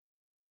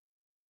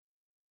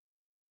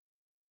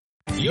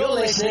You're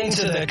listening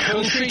to the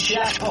Country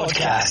Chat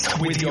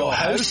Podcast with your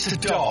host,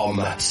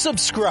 Dom.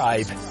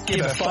 Subscribe,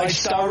 give a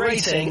 5-star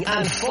rating,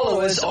 and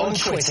follow us on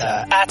Twitter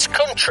at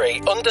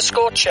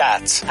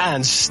country_chat.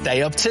 And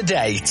stay up to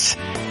date.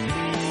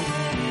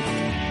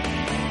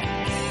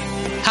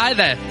 Hi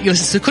there, you're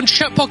listening to the Country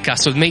Chat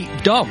Podcast with me,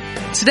 Dom.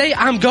 Today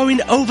I'm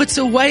going over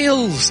to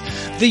Wales,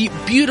 the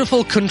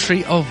beautiful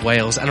country of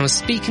Wales, and I'm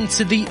speaking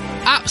to the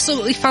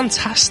absolutely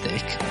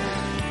fantastic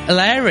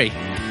Eleri.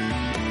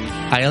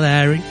 Hi,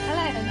 Eleri.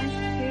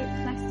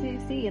 Nice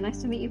to see you.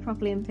 Nice to meet you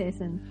properly in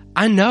person.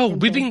 I know,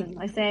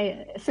 I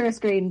say through a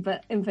screen,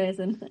 but in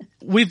person.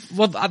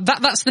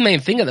 That's the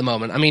main thing at the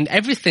moment. I mean,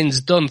 everything's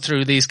done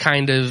through these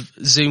kind of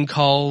Zoom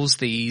calls,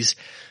 these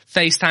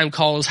FaceTime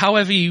calls,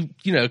 however you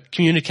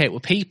communicate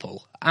with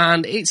people.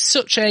 And it's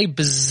such a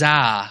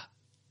bizarre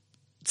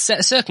set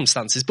of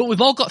circumstances, but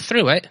we've all got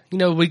through it. You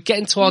know, we're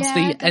getting towards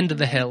the end of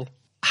the hill.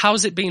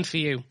 How's it been for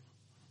you?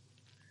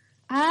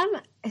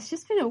 It's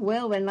just been a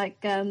whirlwind.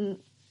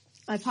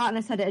 My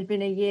partner said it had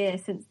been a year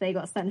since they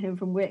got sent home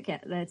from work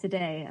there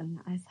today. And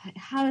I was like,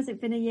 how has it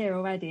been a year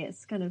already?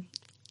 It's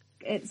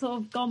sort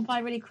of gone by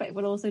really quick,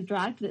 but also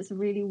dragged. It's a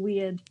really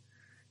weird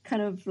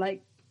kind of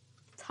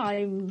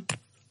time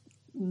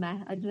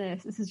I don't know.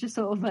 This is just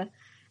sort of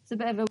it's a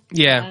bit of a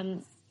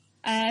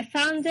I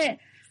found it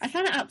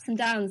ups and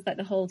downs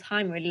the whole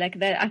time really.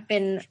 I've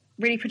been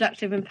really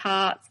productive in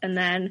parts, and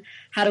then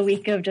had a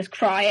week of just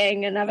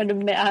crying and having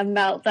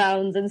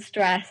meltdowns and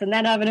stress, and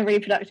then having a really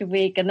productive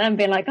week, and then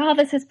being like, oh,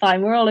 this is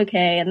fine, we're all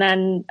okay, and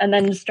then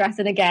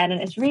stressing again,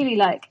 and it's really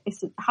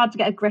it's hard to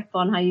get a grip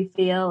on how you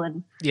feel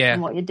and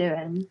what you're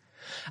doing.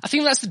 I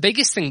think that's the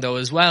biggest thing though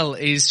as well,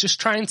 is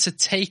just trying to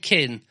take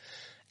in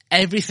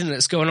everything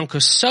that's going on,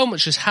 because so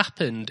much has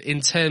happened in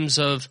terms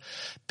of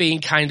being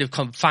kind of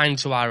confined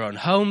to our own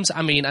homes.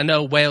 I mean, I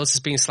know Wales has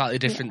been slightly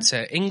different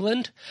to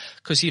England,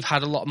 because you've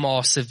had a lot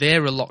more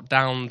severe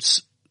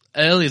lockdowns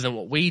earlier than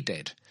what we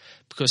did,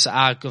 because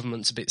our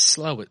government's a bit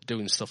slow at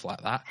doing stuff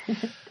like that.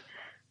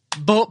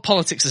 But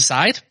politics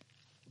aside,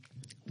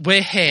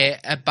 we're here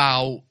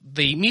about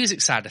the music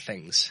side of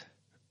things.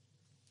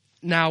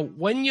 Now,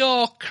 when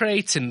you're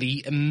creating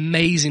the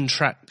amazing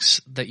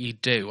tracks that you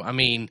do, I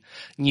mean,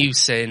 New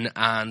Sin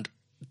and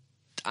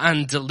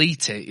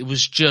Delete It,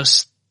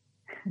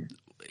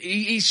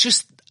 it's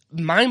just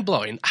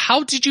mind-blowing.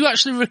 How did you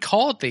actually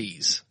record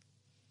these?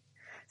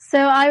 So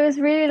I was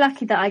really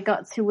lucky that I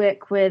got to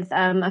work with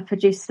a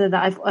producer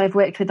that I've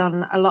worked with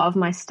on a lot of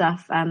my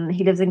stuff.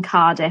 He lives in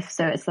Cardiff,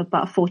 so it's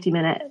about a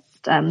 40-minute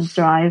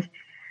drive.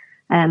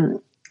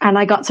 And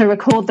I got to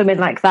record them in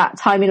that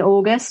time in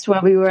August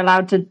where we were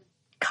allowed to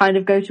kind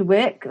of go to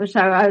work, which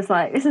I was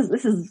like, this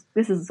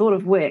is sort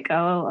of work.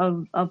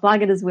 I'll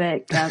flag it as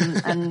work.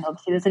 And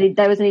obviously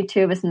there was only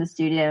 2 of us in the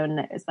studio, and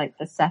it's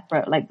the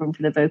separate room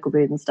for the vocal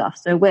booth and stuff.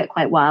 So it worked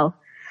quite well.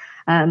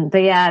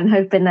 But yeah, I'm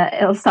hoping that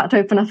it'll start to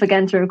open up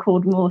again to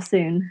record more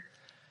soon.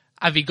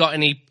 Have you got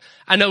any?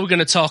 I know we're going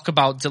to talk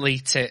about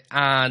Delete It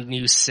and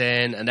New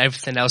Sin and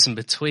everything else in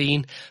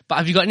between, but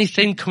have you got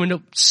anything coming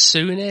up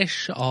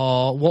soonish,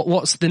 or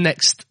what's the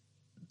next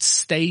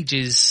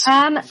stages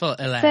for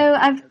Elaine? So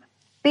I've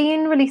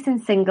been releasing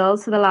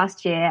singles for the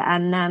last year,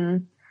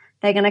 and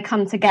they're going to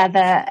come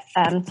together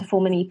to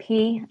form an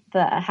EP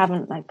that I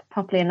haven't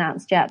properly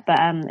announced yet, but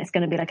it's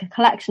going to be a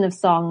collection of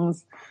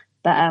songs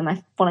that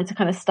I wanted to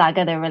kind of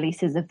stagger the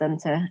releases of them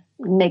to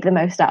make the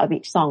most out of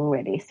each song,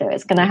 really. So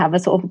it's going to have a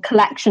sort of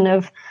collection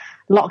of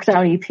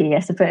lockdown EP, I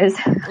suppose.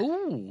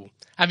 Ooh.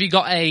 Have you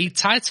got a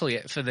title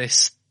yet for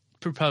this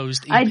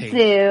proposed EP? I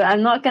do.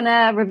 I'm not going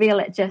to reveal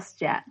it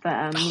just yet, but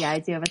I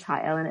do have a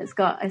title, and it's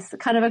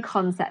kind of a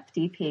concept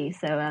EP,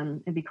 so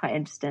it'd be quite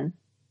interesting.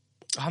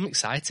 I'm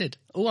excited.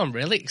 Oh, I'm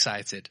really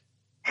excited.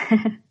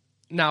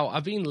 Now,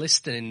 I've been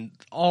listening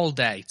all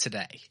day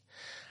today,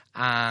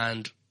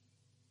 and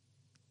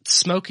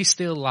Smoky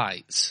Steel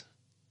Lights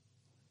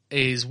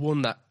is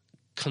one that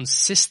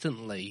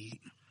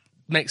consistently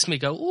makes me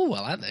go, oh,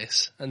 I like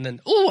this, and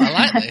then, oh, I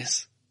like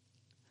this.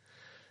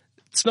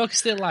 Smoky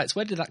Steel Lights,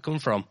 where did that come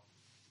from?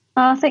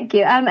 Oh, thank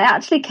you. It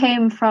actually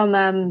came from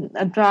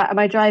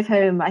my drive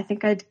home. I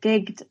think I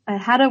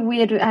had a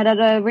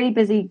really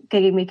busy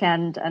gigging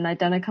weekend, and I'd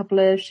done a couple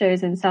of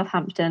shows in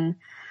Southampton,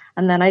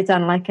 and then I'd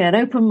done an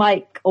open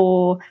mic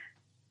or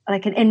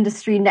an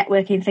industry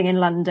networking thing in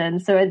London.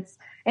 So it's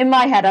in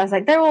my head, I was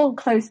like, they're all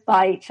close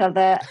by each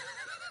other.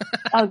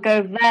 I'll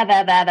go there,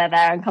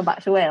 and come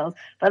back to Wales.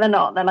 But they're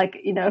not. They're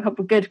a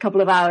good couple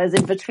of hours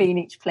in between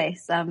each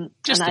place. And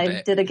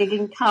I did a gig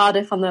in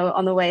Cardiff on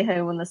the way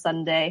home on the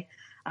Sunday.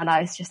 And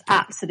I was just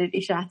absolutely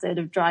shattered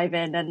of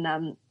driving,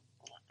 and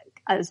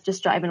I was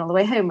just driving all the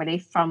way home really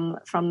from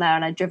there,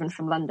 and I'd driven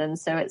from London,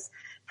 so it's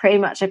pretty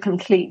much a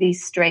completely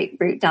straight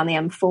route down the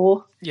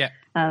M4. Yeah.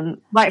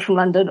 Right from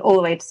London all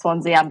the way to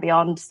Swansea and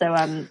beyond. So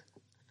I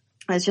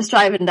was just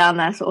driving down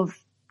there, sort of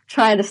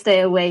trying to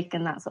stay awake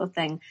and that sort of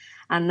thing,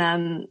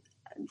 and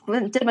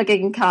did my gig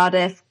in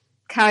Cardiff,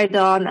 carried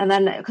on, and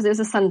then because it was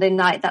a Sunday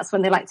night, that's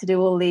when they like to do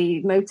all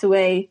the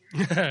motorway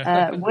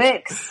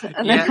works.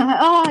 And then I'm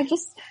like, I'm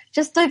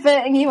just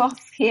diverting you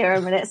off here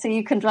a minute so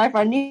you can drive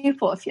around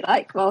Newport if you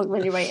like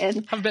when you're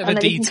waiting. Have a bit of and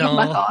a then detour. you can come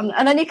back on,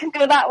 and then you can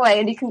go that way,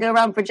 and you can go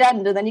around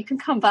Bridgend, and then you can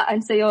come back,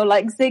 and so you're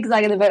like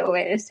zigzagging the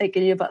motorway, and it's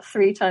taking you about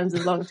 3 times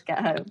as long to get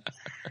home.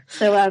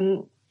 So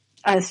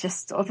I was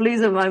just sort of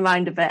losing my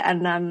mind a bit,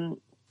 and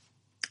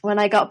when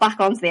I got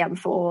back onto the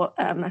M4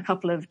 a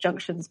couple of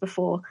junctions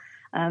before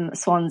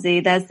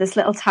Swansea, there's this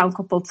little town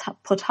called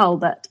Port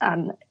Talbot,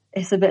 and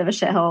it's a bit of a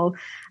shithole,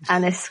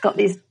 and it's got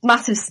these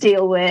massive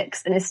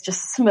steelworks, and it's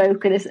just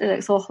smoke, and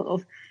it's all sort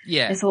of,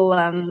 it's all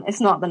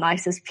it's not the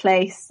nicest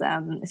place.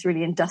 It's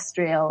really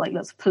industrial, like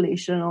lots of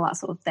pollution and all that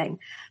sort of thing.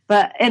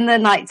 But in the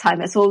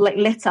nighttime, it's all like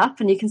lit up,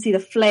 and you can see the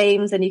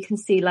flames, and you can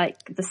see like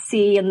the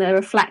sea and the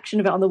reflection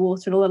of it on the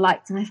water and all the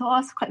lights. And I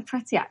thought, that's quite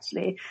pretty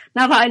actually.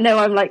 Now that I know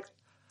I'm like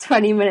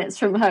 20 minutes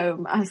from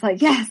home, I was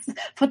like, yes,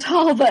 Port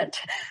Talbot,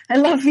 I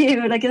love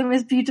you. Like, the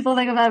most beautiful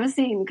thing I've ever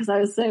seen, because I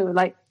was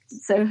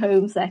so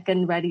homesick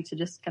and ready to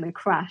just kind of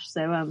crash.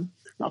 So,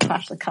 not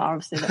crash the car,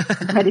 obviously,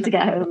 but ready to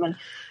get home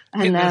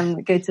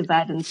and go to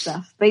bed and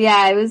stuff. But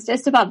yeah, it was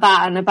just about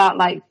that, and about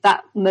like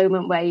that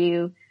moment where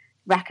you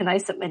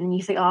recognize something and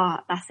you think, oh,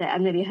 that's it,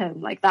 I'm nearly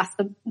home. Like, that's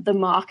the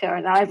marker.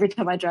 And now every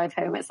time I drive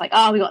home, it's like,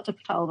 oh, we got to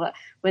Port Talbot,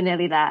 we're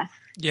nearly there.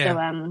 Yeah.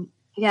 So,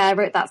 I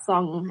wrote that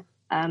song,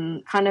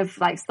 kind of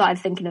like started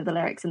thinking of the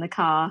lyrics in the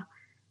car,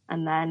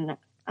 and then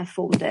I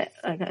formed it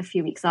a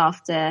few weeks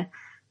after.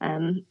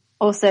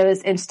 Also,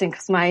 it's interesting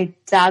because my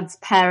dad's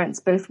parents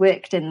both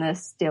worked in the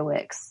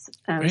steelworks,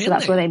 Really? So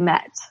that's where they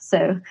met.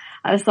 So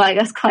I was like,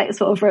 that's quite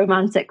sort of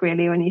romantic,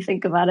 really, when you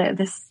think about it.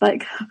 This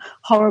like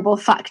horrible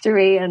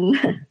factory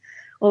and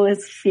all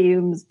these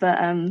fumes, but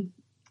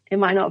I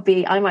might not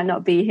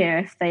be here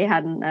if they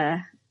hadn't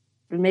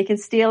been making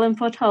steel in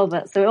Port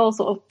Talbot. So it all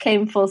sort of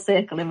came full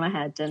circle in my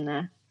head, and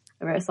I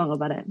wrote a song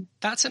about it.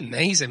 That's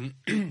amazing.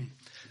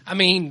 I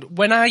mean,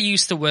 when I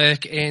used to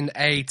work in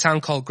a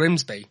town called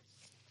Grimsby,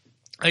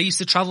 I used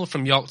to travel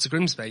from York to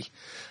Grimsby,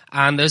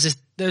 and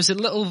there's a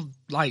little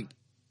like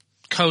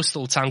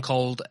coastal town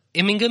called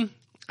Immingham,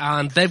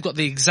 and they've got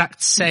the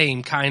exact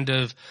same kind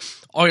of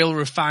oil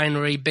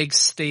refinery, big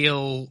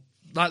steel,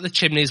 like the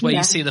chimneys where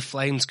you see the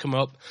flames come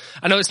up.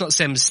 I know it's not the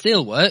same as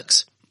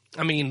steelworks.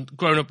 I mean,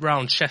 growing up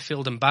around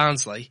Sheffield and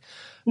Barnsley.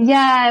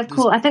 Yeah,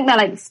 cool. I think they're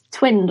like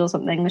twinned or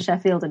something, the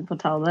Sheffield and Port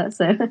Talbot.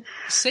 So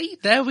see,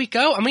 there we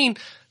go. I mean,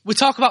 we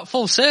talk about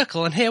full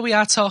circle, and here we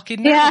are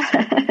talking now.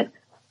 Yeah.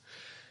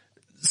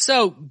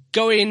 So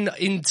going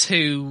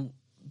into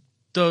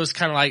those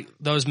kind of like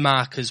those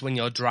markers when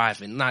you're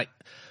driving, like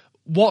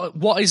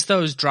what is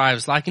those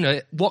drives like? You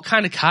know, what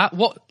kind of car?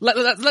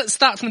 Let's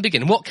start from the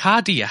beginning. What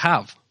car do you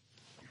have?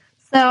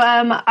 So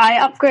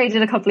I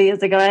upgraded a couple of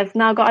years ago. I've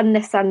now got a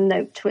Nissan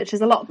Note, which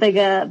is a lot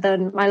bigger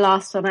than my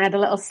last one. I had a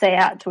little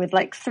Seat with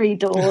like 3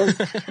 doors,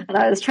 and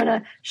I was trying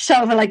to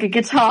shove like a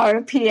guitar,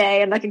 a PA,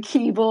 and like a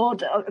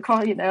keyboard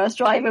across. You know, I was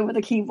driving with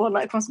a keyboard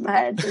like across my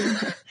head,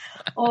 and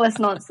all this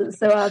nonsense.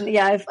 So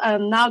I've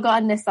now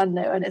got a Nissan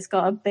Note, and it's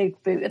got a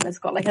big boot, and it's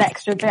got like an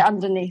extra bit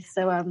underneath.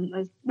 So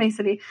it's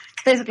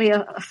basically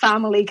a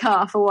family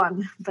car for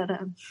one, but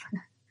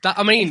that,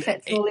 I mean, it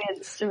fits all the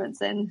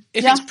instruments in.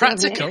 If it's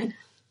practical.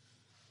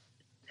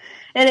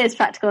 It is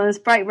practical, and it's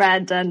bright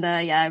red, and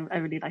I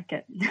really like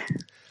it.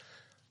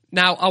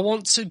 Now, I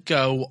want to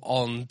go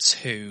on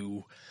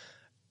to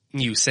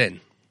New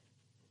Sin.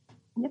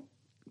 Yep.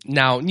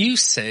 Now, New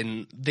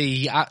Sin,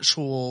 the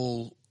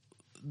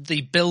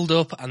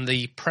build-up and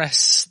the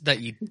press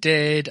that you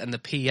did and the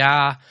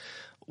PR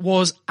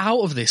was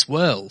out of this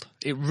world.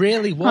 It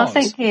really was. Oh,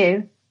 thank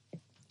you.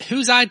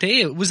 Whose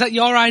idea? Was that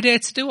your idea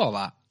to do all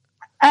that?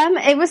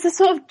 It was a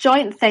sort of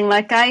joint thing.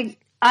 Like,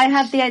 I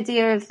had the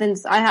idea of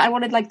things. I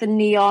wanted like the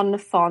neon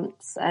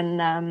fonts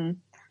and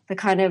the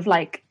kind of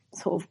like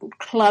sort of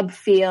club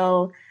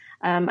feel,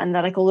 and then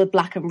like all the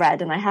black and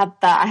red. And I had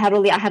that. I had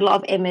a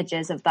lot of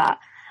images of that.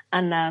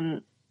 And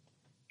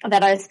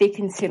then I was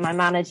speaking to my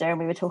manager, and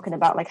we were talking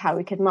about like how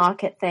we could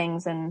market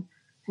things. And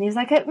he was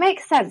like, it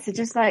makes sense. It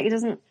just like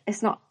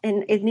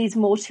it needs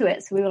more to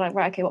it. So we were like,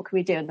 right, okay, what can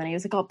we do? And then he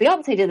was like, oh,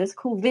 Beyonce did this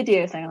cool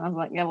video thing. And I was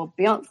like, yeah, well,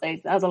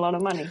 Beyonce has a lot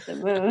of money.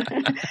 So,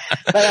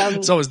 but,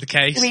 it's always the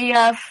case. We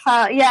were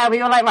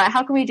like, right,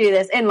 how can we do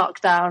this in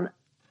lockdown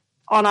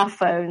on our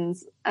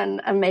phones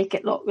and make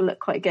it look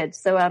quite good?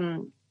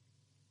 So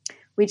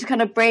we just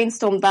kind of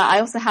brainstormed that. I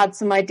also had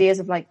some ideas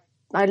of like,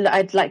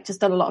 I'd like just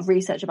done a lot of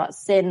research about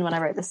sin when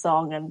I wrote the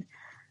song, and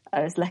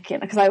I was lucky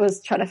because I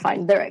was trying to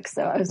find lyrics,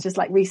 so I was just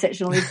like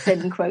researching all these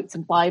sin quotes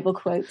and Bible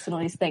quotes and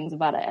all these things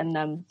about it.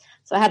 And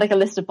so I had like a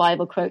list of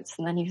Bible quotes,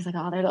 and then he was like,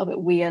 "Oh, they're a little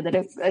bit weird.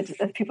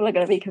 People are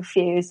going to be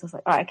confused." I was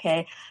like, "All right,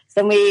 okay."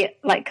 So then we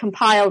like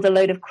compiled a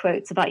load of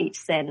quotes about each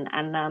sin,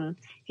 and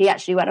he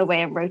actually went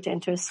away and wrote it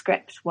into a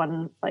script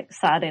one like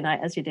Saturday night,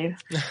 as you do,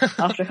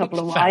 after a couple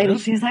of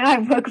wines. He's like, "I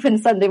woke up on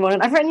Sunday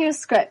morning. I've written you a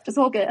script. It's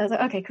all good." I was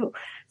like, "Okay, cool."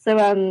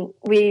 So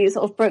we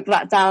sort of broke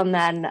that down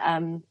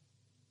then.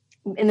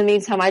 in the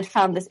meantime, I'd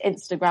found this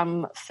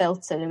Instagram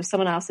filter. It was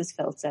someone else's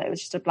filter. It was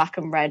just a black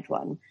and red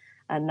one.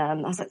 And I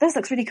was like, this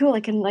looks really cool.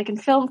 I can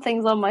film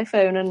things on my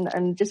phone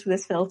and just with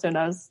this filter. And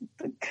I was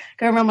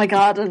going around my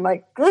garden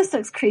like, this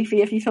looks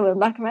creepy if you film it in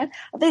black and red.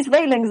 These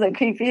railings look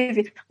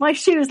creepy. My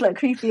shoes look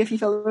creepy if you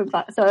film it in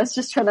black. So I was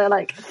just trying to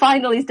like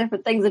find all these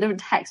different things and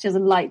different textures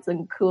and lights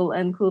and cool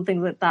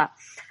things like that.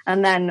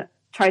 And then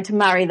try to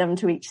marry them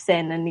to each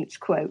sin and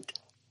each quote.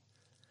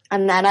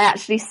 And then I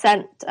actually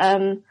sent,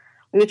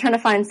 we were trying to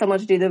find someone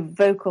to do the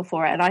vocal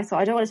for it. And I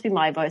thought, I don't want it to be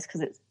my voice because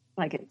it's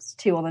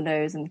too on the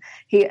nose, and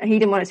he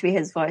didn't want it to be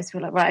his voice. We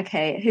were like, right,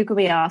 okay, who can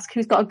we ask?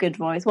 Who's got a good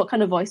voice? What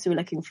kind of voice are we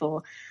looking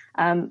for?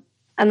 And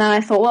then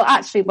I thought, well,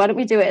 actually, why don't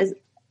we do it as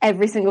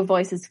every single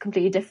voice is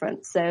completely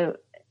different? So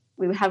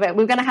we're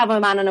going to have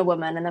a man and a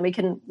woman, and then we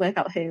can work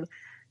out who.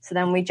 So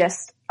then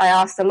I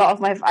asked a lot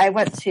of I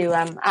went to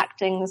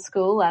acting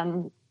school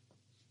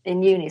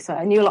in uni, so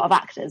I knew a lot of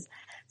actors.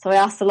 So I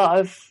asked a lot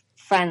of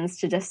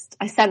friends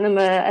I sent them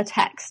a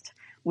text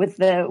with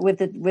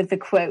the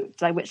quote,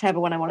 like whichever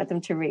one I wanted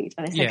them to read.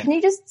 And I said, can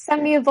you just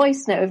send me a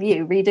voice note of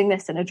you reading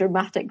this in a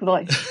dramatic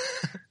voice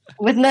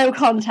with no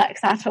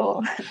context at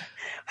all,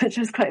 which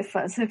was quite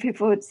fun. So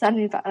people would send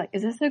me back, like,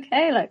 is this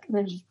okay? Like, and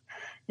then just,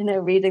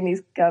 reading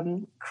these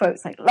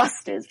quotes like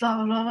lust is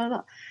blah, blah, blah,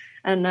 blah.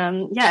 And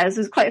it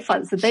was quite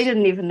fun. So they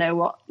didn't even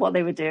know what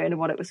they were doing and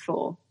what it was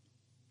for.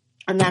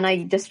 And then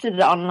I just did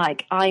it on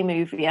like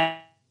iMovie.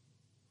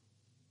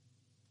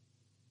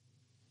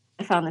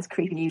 I found this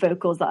creepy new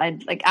vocals that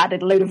I'd like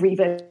added a load of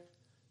reverb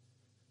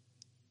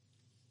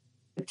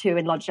to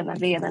in Logic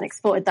and then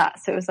exported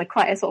that. So it was like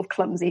quite a sort of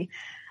clumsy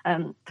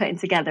putting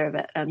together of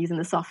it using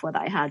the software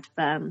that I had.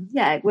 But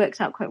it worked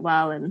out quite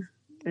well and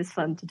it was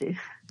fun to do.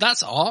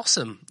 That's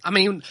awesome. I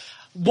mean,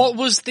 what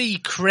was the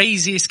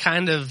craziest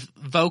kind of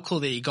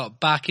vocal that you got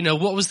back?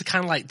 What was the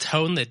kind of like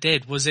tone they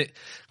did? Was it,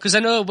 because I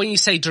know when you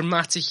say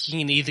dramatic, you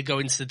can either go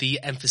into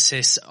the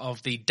emphasis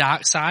of the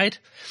dark side,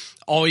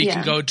 or you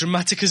can go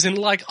dramatic as in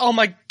like, oh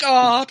my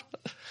God.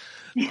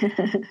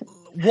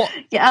 What?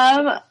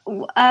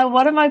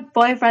 One of my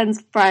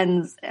boyfriend's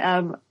friends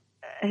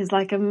is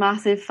like a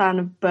massive fan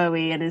of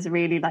Bowie and is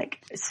really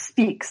like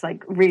speaks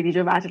like really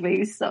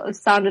dramatically. So it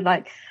sounded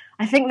like,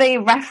 I think they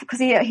because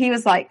he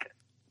was like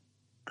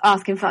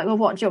asking for like, well,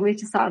 what do you want me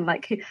to sound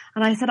like?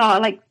 And I said,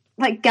 like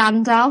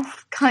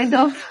Gandalf, kind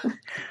of.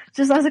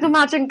 Just I was like,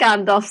 imagine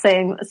Gandalf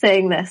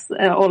saying this,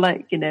 or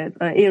like Ian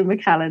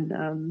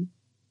McKellen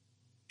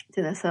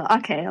do this. So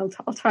okay,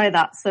 I'll try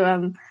that.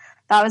 So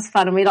that was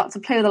fun, and we got to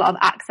play with a lot of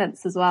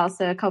accents as well.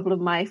 So a couple of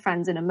my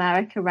friends in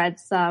America read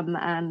some,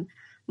 and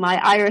my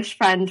Irish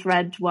friend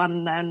read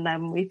one, and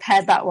then we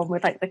paired that one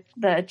with like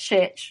the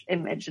church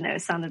image, and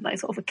it sounded like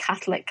sort of a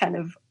Catholic kind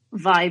of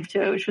vibe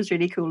to it, which was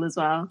really cool as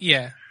well.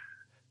 Yeah.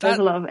 There's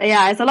a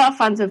lot of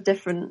fans of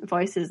different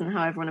voices and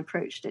how everyone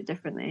approached it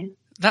differently.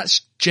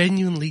 That's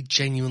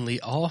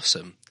genuinely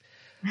awesome.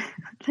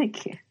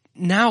 Thank you.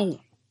 Now,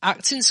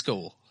 acting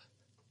school.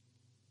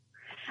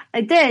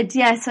 I did,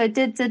 yeah. So I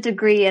did a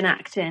degree in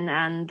acting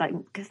and like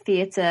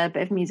theatre, a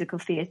bit of musical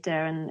theatre,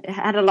 and it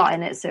had a lot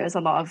in it. So it was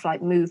a lot of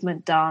like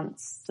movement,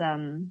 dance,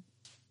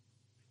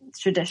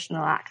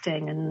 traditional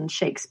acting and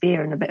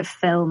Shakespeare and a bit of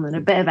film and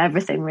a bit of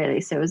everything really.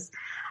 So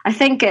I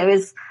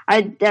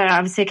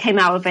obviously came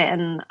out of it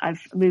and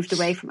I've moved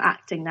away from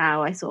acting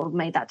now. I sort of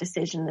made that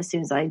decision as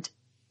soon as I'd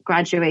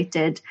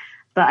graduated.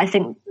 But I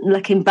think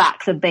looking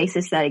back, the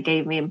basis that it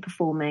gave me in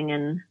performing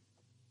and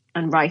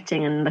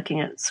writing and looking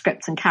at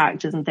scripts and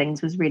characters and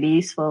things was really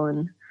useful.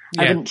 And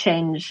I wouldn't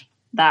change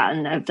that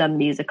and have done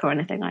music or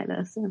anything like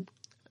this. So.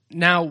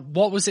 Now,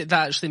 what was it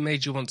that actually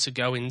made you want to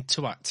go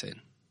into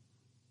acting?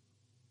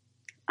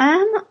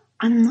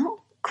 I'm not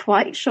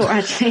quite sure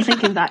actually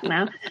thinking back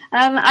now.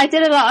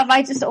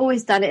 I just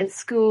always done it in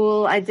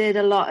school. I did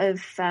a lot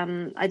of,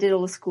 I did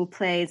all the school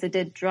plays. I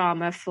did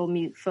drama for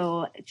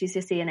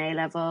GCSE and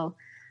A-level.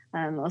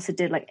 Also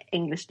did like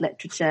English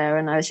literature,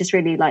 and I was just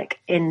really like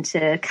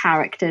into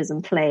characters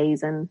and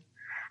plays. And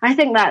I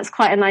think that's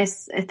quite I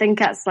think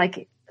that's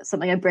like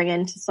something I bring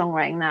into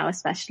songwriting now,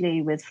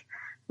 especially with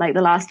like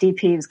the last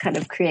EP was kind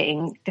of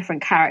creating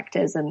different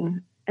characters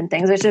and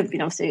things, which have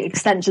been obviously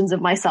extensions of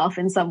myself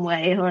in some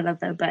way or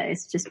another, but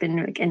it's just been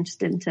like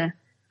interesting to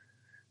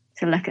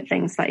look at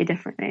things slightly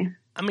differently.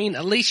 I mean,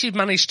 at least you've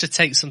managed to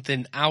take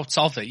something out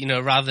of it,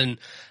 rather than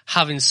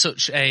having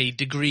such a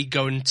degree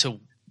going to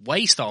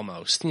waste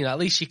almost. At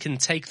least you can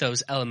take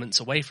those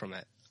elements away from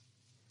it.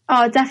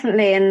 Oh,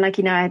 definitely. And like,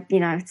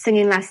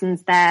 singing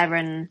lessons there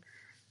and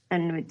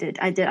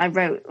I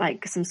wrote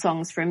like some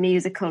songs for a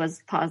musical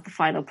as part of the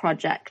final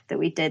project that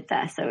we did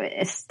there. So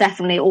it's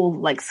definitely all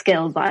like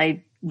skills that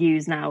I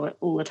use now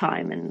all the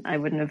time, and I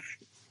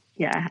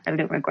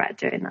don't regret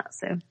doing that.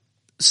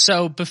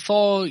 So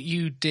before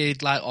you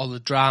did like all the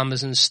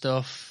dramas and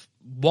stuff,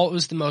 what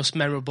was the most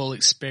memorable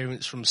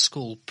experience from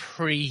school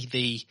pre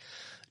the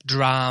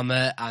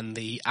drama and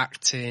the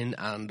acting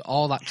and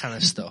all that kind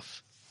of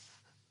stuff?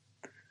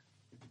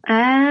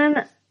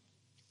 That's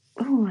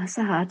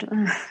a hard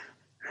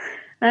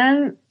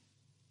one.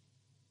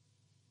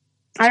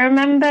 I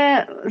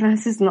remember,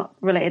 this is not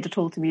related at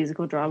all to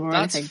musical drama or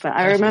anything, but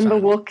I remember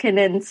walking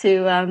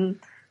into,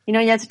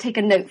 you had to take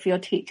a note for your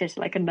teacher to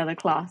like another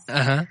class.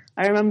 Uh-huh.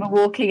 I remember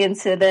walking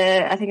into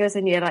I think I was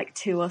in year like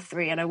 2 or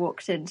 3, and I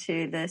walked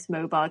into this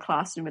mobile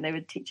classroom where they were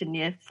teaching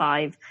year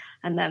 5,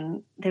 and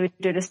then they were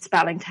doing a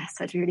spelling test.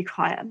 So I had to be really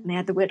quiet, and they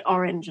had the word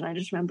orange, and I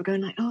just remember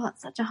going like, oh,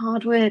 that's such a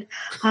hard word.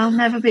 I'll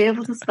never be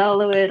able to spell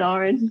the word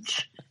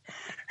orange.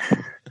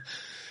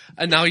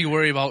 And now you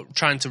worry about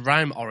trying to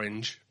rhyme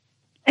orange.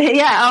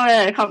 Yeah,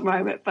 I can't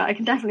rhyme it, but I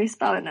can definitely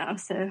spell it now,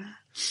 so...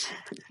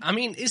 I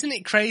mean, isn't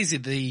it crazy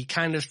the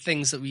kind of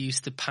things that we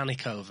used to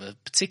panic over,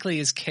 particularly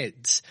as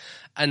kids,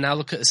 and now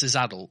look at us as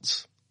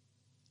adults?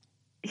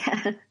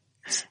 Yeah,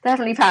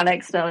 definitely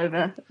panic still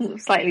over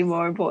slightly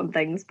more important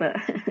things, but...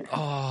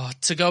 Oh,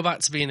 to go back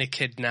to being a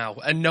kid now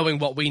and knowing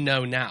what we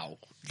know now,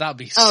 that'd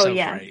be so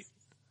great.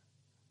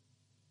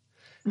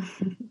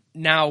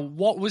 Now,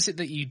 what was it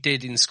that you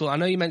did in school? I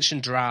know you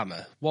mentioned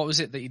drama. What was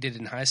it that you did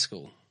in high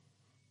school?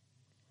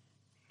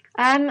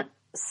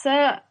 So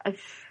I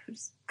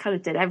kind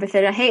of did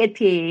everything. I hated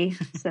PE,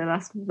 so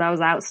that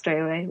was out straight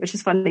away, which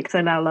is funny because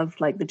I now love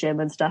like the gym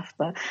and stuff.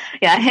 But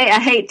yeah, I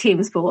hate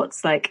team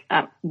sports like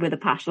with a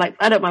passion. Like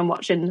I don't mind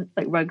watching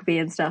like rugby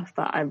and stuff,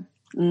 but I'm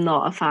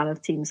not a fan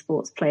of team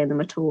sports, playing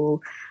them at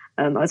all.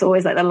 I was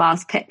always like the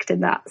last picked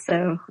in that,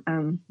 so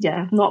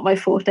yeah, not my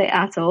forte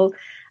at all.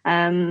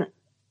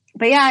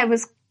 But yeah, I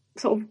was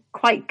sort of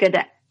quite good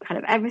at kind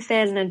of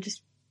everything and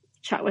just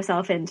chucked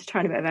myself into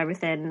trying a bit of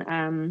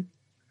everything.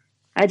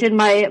 I did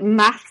my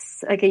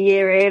maths like a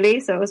year early,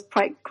 so I was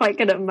quite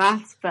good at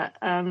maths, but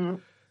oh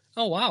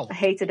wow, I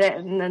hated it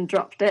and then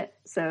dropped it.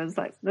 So I was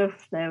like, no,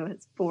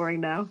 it's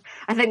boring now.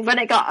 I think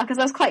because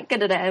I was quite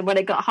good at it, and when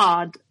it got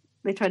hard,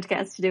 they tried to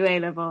get us to do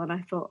A-level, and I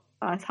thought,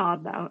 oh, it's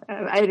hard now.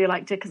 I only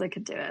liked it because I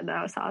could do it, and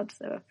now it's hard,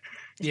 so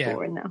it's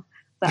boring now.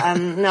 But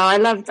no, I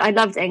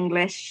loved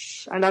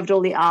English. I loved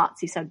all the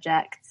artsy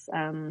subjects.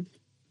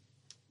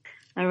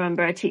 I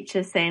remember a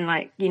teacher saying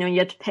like, you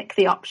had to pick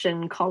the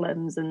option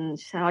columns, and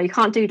she said, oh, you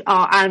can't do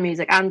art and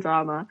music and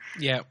drama.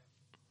 Yeah.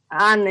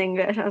 And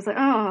English. I was like,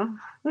 oh,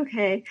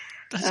 okay.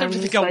 That's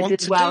everything I want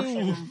to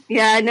do.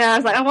 Yeah, I know. I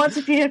was like, I want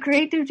to be a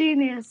creative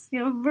genius.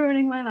 You're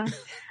ruining my life.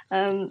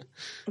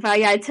 But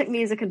yeah, I took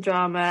music and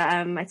drama.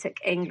 I took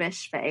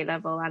English for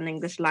A-level and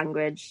English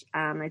language,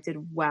 and I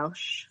did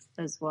Welsh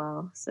as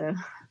well. So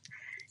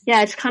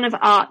yeah, it's kind of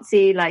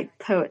artsy, like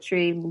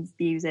poetry,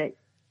 music,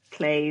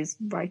 plays,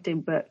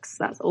 writing books.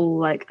 That's all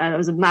like, I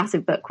was a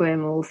massive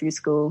bookworm all through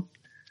school.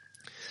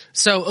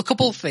 So a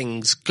couple of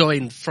things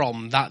going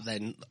from that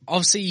then.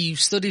 Obviously you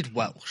studied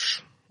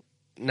Welsh.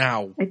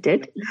 Now, I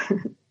did.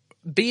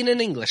 Being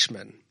an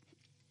Englishman,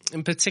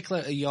 in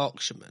particular a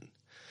Yorkshireman.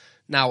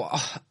 Now,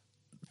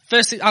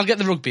 firstly, I'll get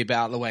the rugby bit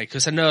out of the way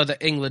because I know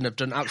that England have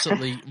done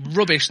absolutely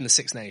rubbish in the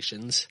Six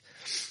Nations.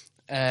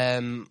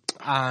 And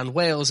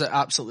Wales are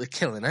absolutely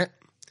killing it.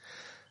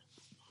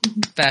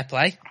 Fair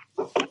play.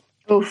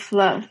 Oof,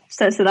 that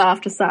says that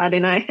after Saturday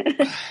night.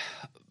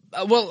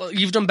 Well,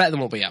 you've done better than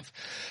what we have.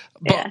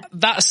 But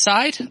that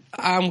aside,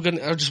 I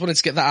just wanted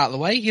to get that out of the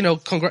way.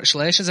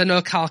 Congratulations. I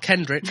know Carl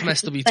Kendrick from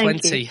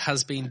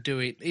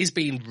SW20 he's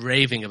been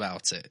raving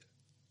about it.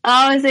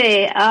 Oh, is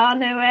he? Oh,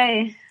 no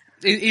way.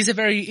 He's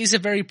a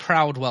very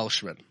proud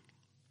Welshman.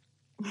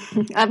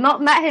 I've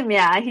not met him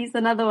yet. He's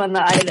another one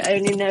that I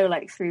only know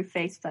like through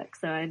Facebook,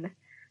 so I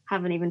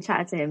haven't even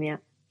chatted to him yet.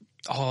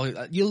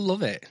 Oh, you'll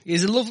love it.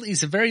 He's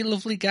a very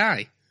lovely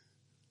guy.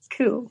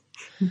 Cool.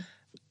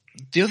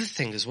 The other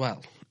thing as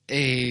well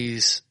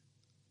is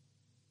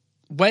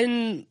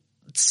when,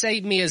 say,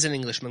 me as an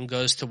Englishman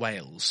goes to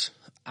Wales,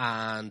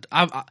 and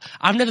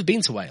I've never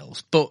been to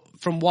Wales, but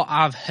from what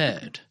I've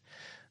heard,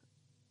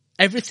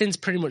 everything's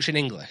pretty much in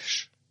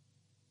English.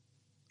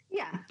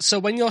 Yeah. So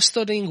when you're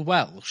studying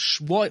Welsh,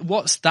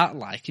 what's that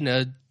like?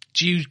 Do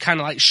you kind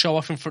of like show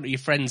off in front of your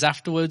friends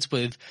afterwards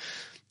with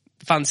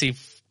fancy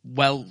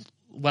Welsh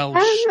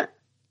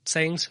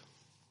sayings?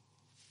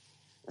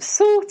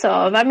 Sort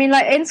of. I mean,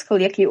 like in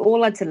school, you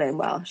all had to learn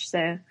Welsh,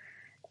 so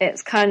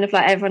it's kind of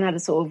like everyone had a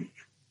sort of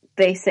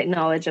basic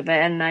knowledge of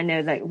it. And I know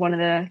like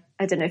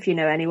I don't know if you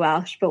know any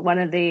Welsh, but one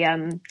of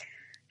the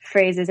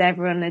phrases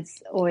everyone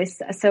is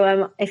always,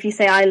 so if you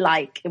say I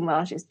like in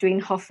Welsh, it's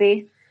dwi'n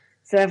hoffi.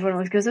 So everyone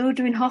always goes, oh,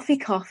 dwi'n hoffi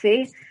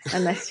coffee.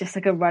 And that's just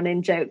like a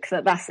running joke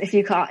that's, if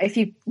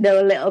you know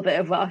a little bit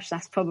of Welsh,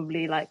 that's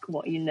probably like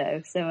what you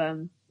know.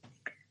 So,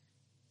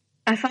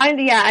 I find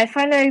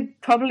I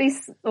probably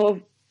sort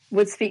of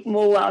would speak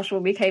more Welsh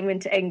when we came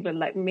into England.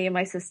 Like me and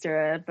my sister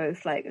are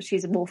both like,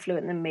 she's more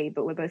fluent than me,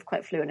 but we're both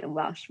quite fluent in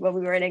Welsh. When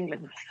we were in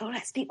England, we were like, oh,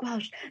 let's speak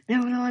Welsh. No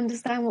one will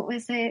understand what we're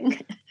saying.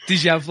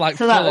 Did you have like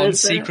full-on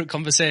secret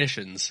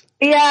conversations?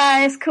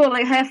 Yeah, it's cool.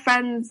 Like her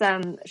friends,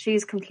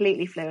 she's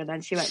completely fluent,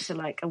 and she went to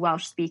like a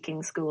Welsh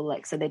speaking school.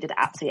 Like, so they did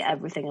absolutely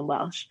everything in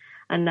Welsh.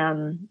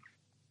 And,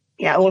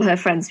 yeah, all her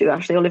friends do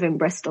actually all live in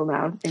Bristol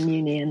now in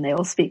uni, and they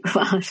all speak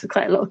Welsh. There's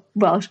quite a lot of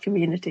Welsh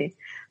community.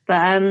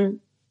 But,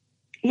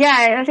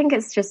 yeah, I think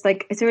it's just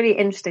like, it's a really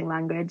interesting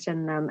language,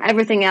 and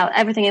everything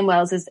in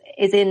Wales is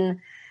in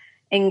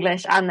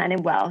English and then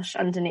in Welsh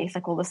underneath,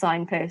 like all the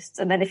signposts.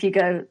 And then if you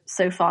go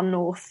so far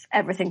north,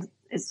 everything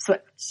is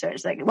switched, so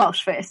it's like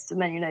Welsh first,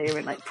 and then you're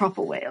in like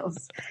proper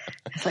Wales.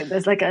 It's like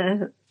there's like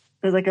a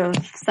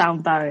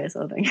sound barrier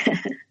sort of thing.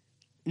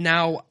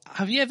 Now,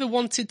 have you ever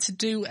wanted to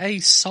do a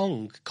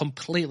song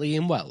completely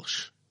in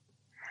Welsh?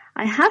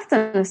 I have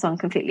done a song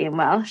completely in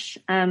Welsh.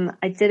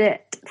 I did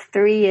it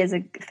 3 years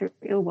ago.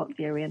 What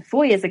year are we in?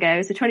 4 years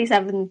ago. So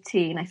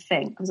 2017, I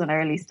think, was when I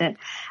released it.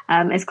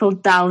 It's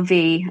called Dal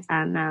V,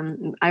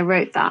 and I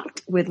wrote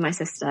that with my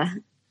sister.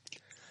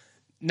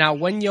 Now,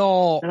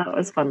 So that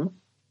was fun.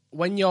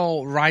 when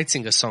you're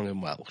writing a song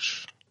in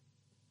Welsh,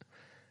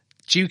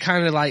 do you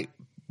kind of like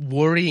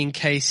worry in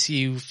case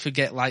you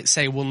forget, like,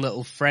 say, one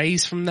little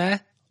phrase from there?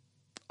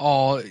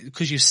 Or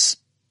because you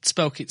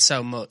spoke it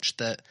so much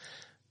that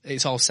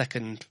it's all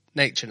second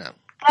nature now?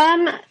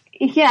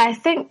 Yeah, I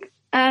think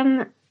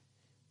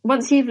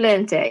once you've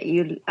learned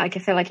it, I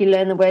feel like you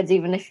learn the words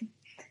even if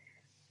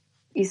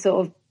you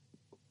sort of,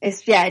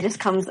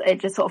 it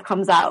just sort of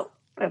comes out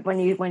when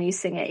you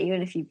sing it,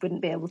 even if you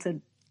wouldn't be able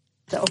to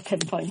sort of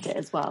pinpoint it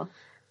as well.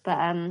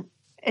 But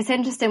it's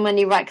interesting when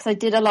you write, because I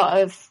did a lot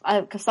of,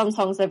 because some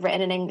songs I've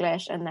written in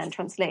English and then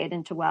translated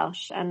into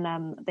Welsh,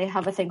 and they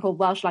have a thing called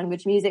Welsh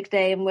Language Music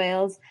Day in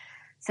Wales.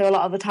 So a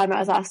lot of the time I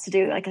was asked to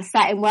do like a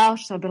set in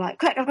Welsh, so I'd be like,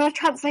 quick, I've got to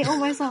translate all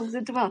my songs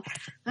into Welsh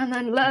and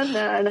then learn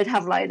that. And I'd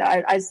have like,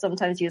 I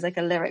sometimes use like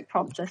a lyric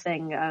prompter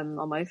thing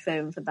on my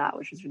phone for that,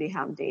 which was really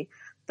handy.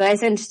 But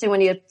it's interesting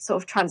when you're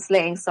sort of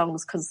translating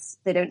songs, because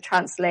they don't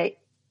translate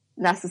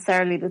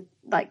necessarily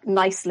like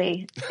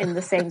nicely in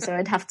the same. So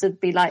I'd have to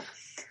be like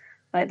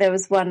there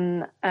was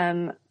one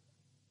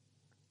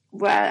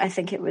where I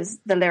think it was,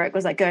 the lyric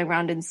was like going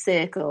round in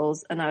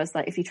circles, and I was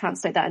like, if you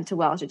translate that into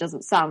Welsh, it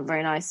doesn't sound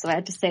very nice. So I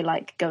had to say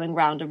like going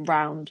round and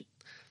round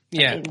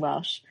in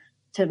Welsh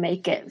to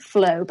make it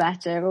flow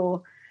better,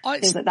 or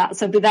things like that.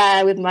 So I'd be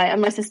there with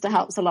my sister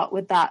helps a lot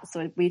with that.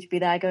 So we'd be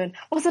there going,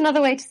 what's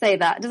another way to say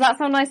that? Does that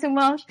sound nice in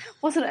Welsh?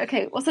 What's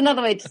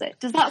another way to say it?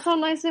 Does that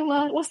sound nice in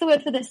Welsh? What's the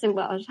word for this in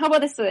Welsh? How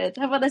about this word?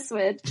 How about this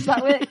word? Does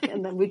that work?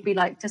 And then we'd be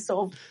like, just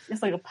sort of,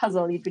 it's like a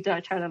puzzle. You'd be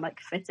trying to like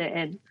fit it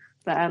in.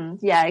 But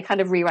I kind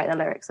of rewrite the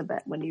lyrics a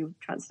bit when you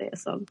translate a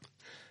song.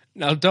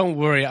 Now, don't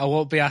worry, I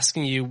won't be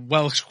asking you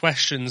Welsh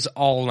questions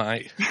all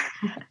night.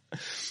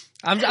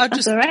 I'm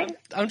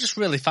just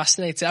really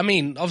fascinated. I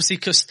mean, obviously,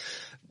 because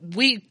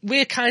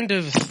we're kind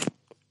of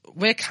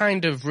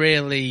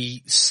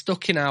really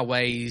stuck in our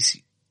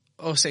ways.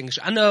 Us English.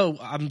 I know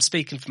I'm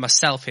speaking for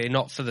myself here,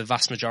 not for the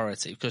vast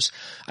majority, because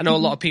I know a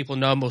lot of people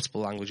know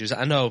multiple languages.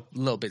 I know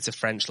little bits of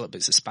French, little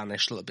bits of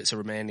Spanish, little bits of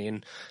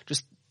Romanian,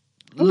 just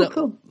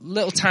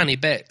little tiny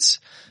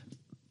bits.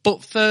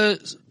 But for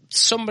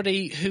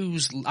somebody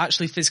who's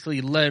actually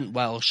physically learnt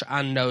Welsh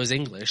and knows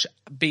English,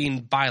 being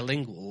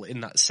bilingual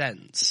in that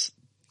sense,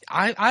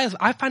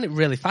 I find it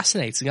really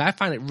fascinating. I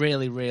find it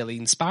really, really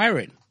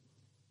inspiring.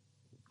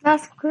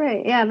 That's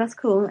great. Yeah, that's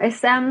cool.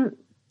 It's I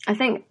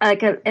think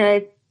like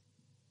a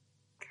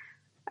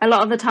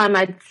lot of the time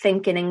I'd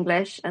think in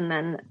English and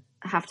then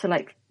have to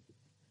like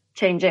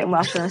change it in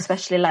Welsh, and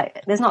especially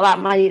like there's not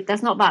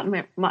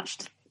that much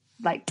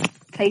like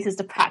places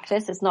to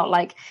practice. It's not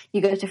like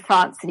you go to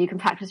France and you can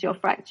practice your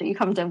French, or you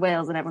come to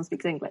Wales and everyone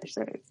speaks English.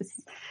 So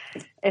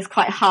it's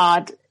quite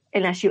hard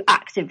unless you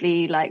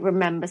actively like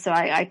remember. So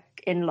I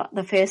in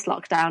the first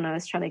lockdown, I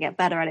was trying to get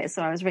better at it.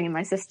 So I was ringing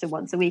my sister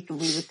once a week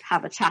and we would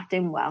have a chat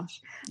in Welsh.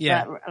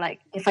 Yeah. But like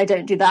if I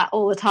don't do that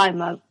all the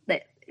time,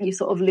 you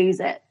sort of lose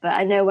it. But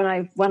I know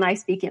when I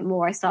speak it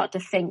more, I start to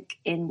think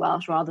in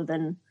Welsh rather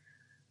than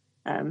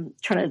trying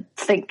to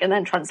think and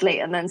then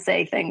translate and then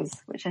say things,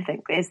 which I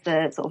think is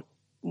the sort of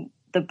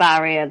the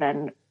barrier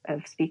then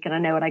of speaking. I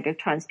know when I go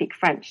try and speak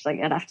French, like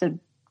I'd have to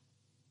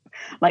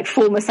like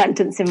form a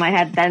sentence in my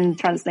head, then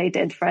translate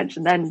it into French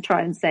and then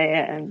try and say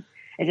it, and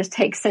it just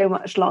takes so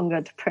much longer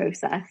to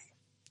process.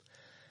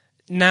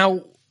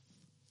 Now,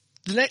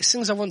 the next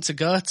things I want to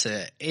go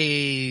to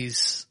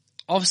is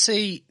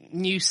obviously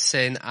New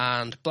Sin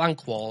and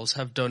Blank Walls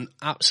have done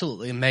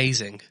absolutely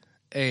amazing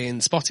in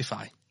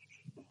Spotify.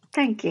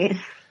 Thank you.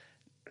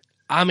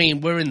 I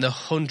mean, we're in the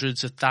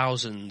hundreds of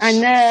thousands. I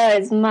know,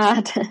 it's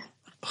mad.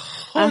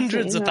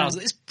 Hundreds of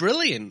thousands. It's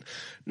brilliant.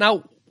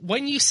 Now,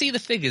 when you see the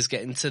figures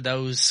get into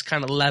those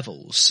kind of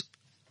levels,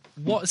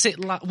 what's it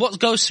like? What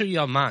goes through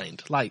your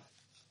mind? Like,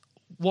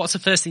 what's the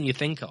first thing you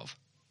think of?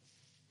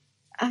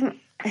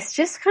 It's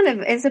just kind of,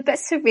 it's a bit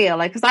surreal.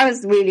 Like, because I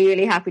was really,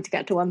 really happy to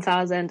get to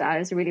 1,000. I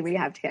was really, really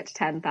happy to get to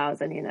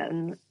 10,000, you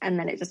know, and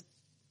then it just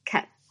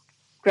kept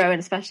growing,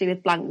 especially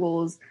with Blank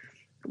Walls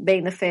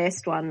being the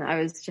first one.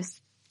 I was just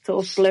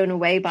sort of blown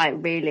away by it,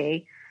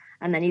 really.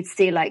 And then you'd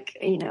see, like,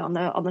 you know, on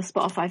the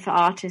Spotify for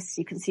artists,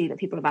 you can see that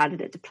people have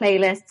added it to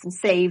playlists and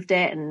saved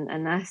it, and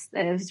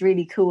it was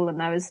really cool.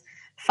 And I was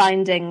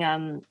finding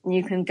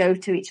you can go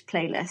to each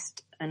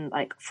playlist and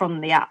like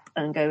from the app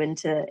and go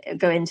into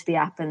the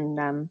app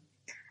and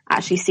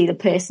actually see the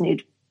person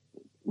who'd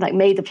like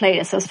made the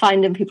playlist. So I was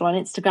finding people on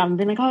Instagram and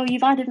being like, "Oh,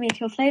 you've added me to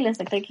your playlist.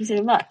 Like, thank you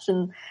so much."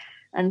 And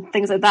and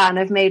things like that. And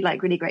I've made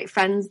like really great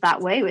friends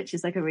that way, which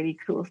is like a really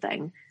cool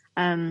thing.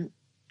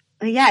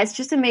 But yeah, it's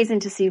just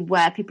amazing to see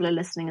where people are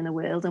listening in the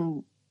world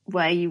and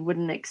where you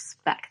wouldn't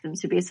expect them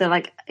to be. So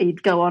like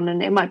you'd go on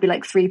and it might be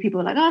like 3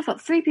 people like, oh, I've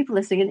got 3 people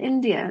listening in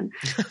India. And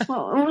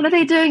what are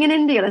they doing in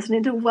India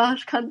listening to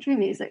Welsh country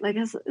music? Like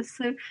it's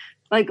so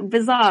like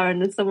bizarre.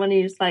 And it's someone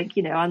who's like,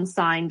 you know,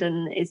 unsigned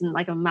and isn't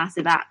like a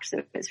massive act.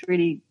 So it's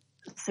really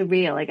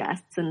surreal, I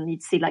guess. And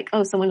you'd see like,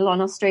 oh, someone's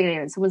on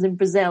Australia and someone's in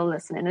Brazil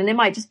listening. And it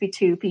might just be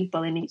 2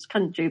 people in each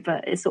country,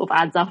 but it sort of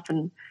adds up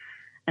and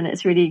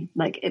it's really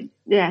like,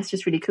 it's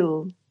just really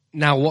cool.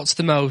 Now, what's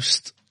the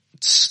most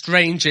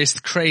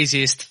strangest,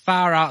 craziest,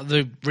 far out of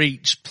the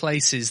reach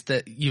places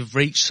that you've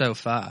reached so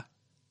far?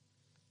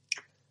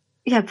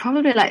 Yeah,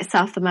 probably like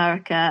South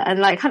America and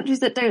like countries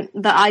that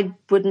I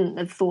wouldn't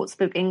have thought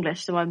spoke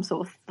English. So I'm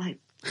sort of like,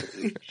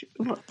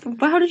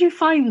 how did you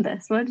find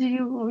this? What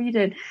were you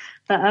doing?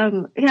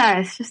 But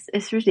yeah,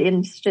 it's really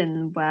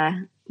interesting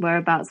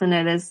whereabouts. I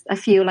know there's a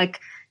few like,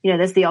 you know,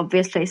 there's the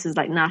obvious places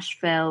like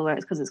Nashville where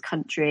it's because it's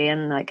country,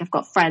 and like I've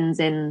got friends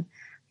in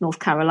North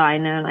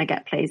Carolina and I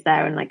get plays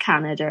there, and like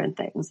Canada and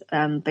things.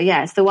 But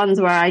yeah, it's the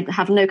ones where I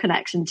have no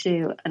connection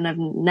to and I've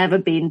never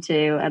been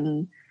to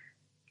and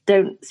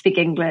don't speak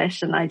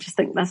English. And I just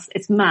think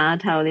it's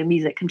mad how the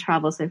music can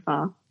travel so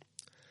far.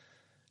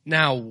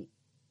 Now,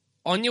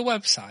 on your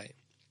website,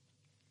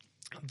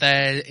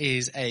 there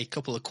is a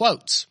couple of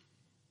quotes.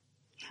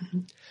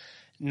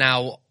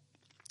 Now,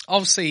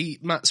 obviously,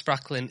 Matt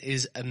Spracklin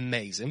is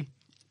amazing.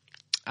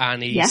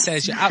 And he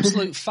says, you're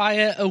absolute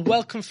fire, a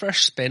welcome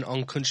fresh spin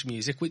on country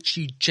music, which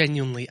you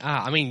genuinely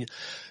are. I mean,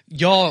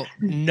 your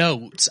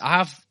notes,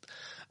 I've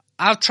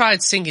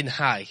tried singing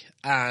high,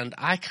 and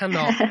I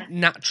cannot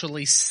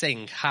naturally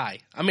sing high.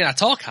 I mean, I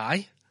talk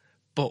high,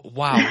 but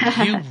wow,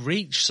 you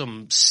reach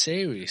some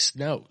serious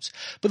notes.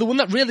 But the one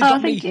that really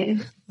got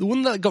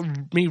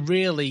me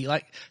really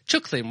like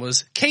chuckling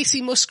was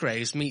Casey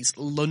Musgraves meets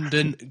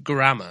London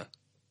Grammar.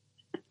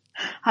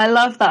 I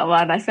love that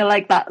one. I feel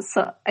like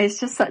it's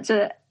just such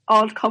a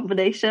odd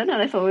combination,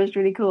 and I thought it was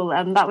really cool.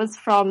 And that was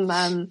from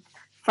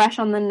Fresh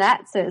on the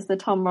Net, so it's the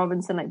Tom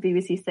Robinson like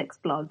BBC Six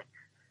blog.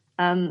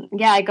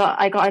 I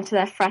got into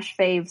their Fresh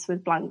faves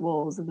with Blank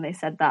Walls, and they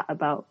said that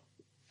about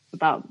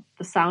the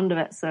sound of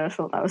it. So I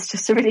thought that was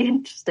just a really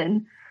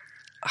interesting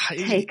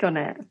take on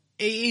it.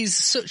 It is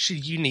such a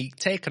unique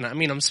take on it. I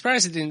mean, I'm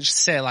surprised it didn't just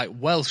say like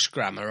Welsh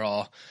grammar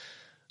or,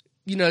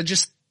 you know,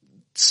 just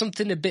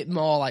something a bit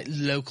more like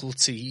local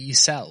to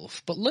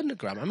yourself. But London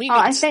Grammar, I mean,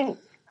 I think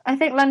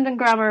London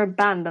Grammar are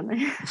banned, aren't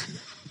they?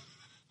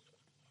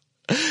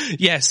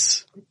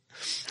 Yes.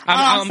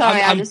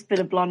 I just been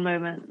a blonde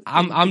moment.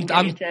 I'm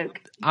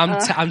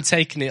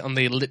taking it on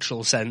the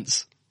literal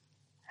sense.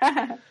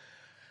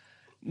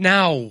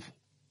 Now,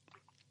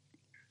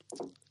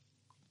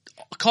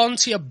 according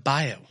to your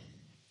bio,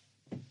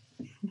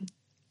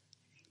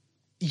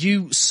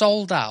 you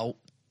sold out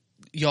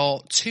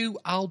your 2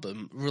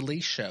 album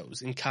release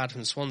shows in Cardiff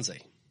and Swansea,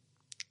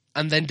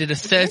 and then did a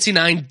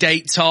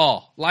 39-date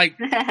tour. Like,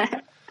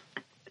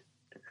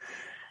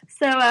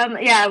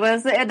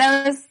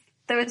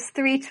 there was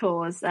 3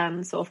 tours,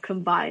 sort of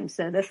combined.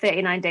 So the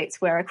 39 dates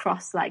were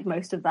across like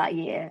most of that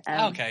year.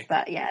 Okay.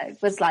 But yeah,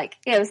 it was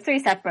 3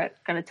 separate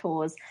kind of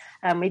tours.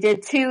 We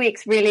did 2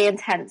 weeks really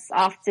intense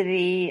after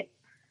I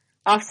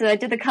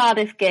did the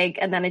Cardiff gig,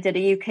 and then I did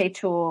a UK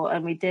tour,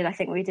 and we did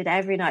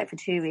every night for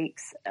 2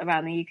 weeks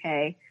around the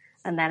UK.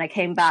 And then I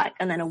came back,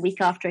 and then a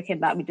week after I came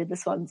back, we did the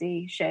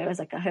Swansea show as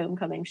like a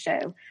homecoming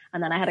show.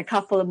 And then I had a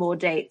couple of more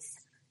dates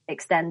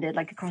extended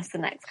like across the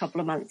next couple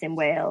of months in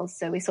Wales.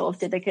 So we sort of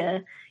did like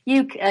an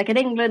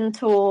England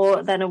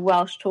tour, then a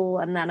Welsh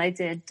tour, and then I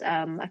did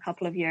a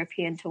couple of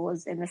European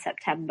tours in the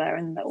September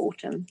and the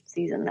autumn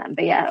season then.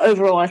 But yeah,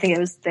 overall I think it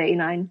was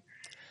 39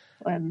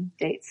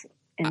 dates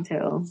in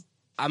total.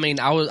 I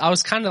mean, I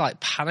was kind of like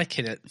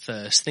panicking at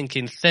first,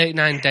 thinking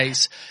 39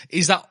 dates,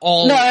 is that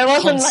all? No, it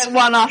wasn't like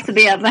one after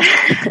the other.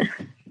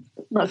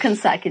 Not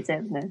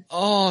consecutive, no.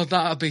 Oh,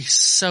 that would be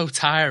so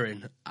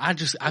tiring. I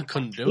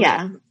couldn't do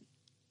it.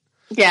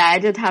 Yeah, I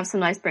did have some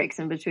nice breaks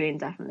in between,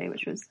 definitely,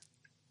 which was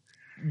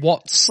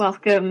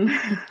welcome.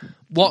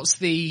 What's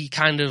the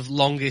kind of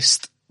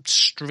longest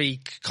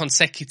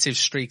consecutive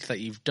streak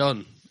that you've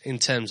done in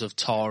terms of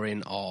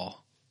touring or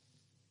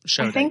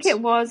show dates? I think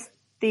it was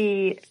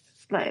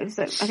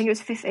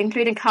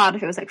including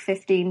Cardiff, it was like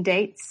 15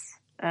 dates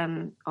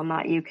on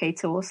that UK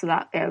tour. So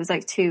that it was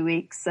like 2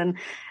 weeks, and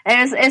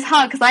it's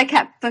hard because I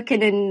kept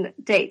booking in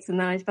dates, and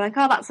then I'd be like,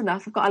 oh, that's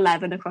enough. I've got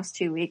 11 across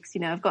 2 weeks.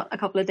 You know, I've got a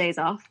couple of days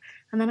off.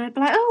 And then I'd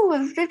be like,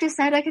 oh, they've just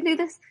said I can do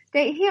this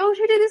date here. Oh,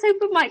 should we do this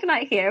open mic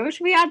night here? Or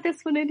should we add this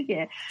one in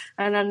here?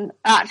 And then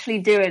actually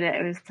doing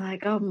it was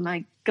like, oh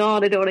my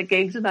God, I don't want to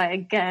gig tonight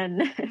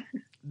again.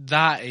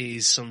 That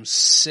is some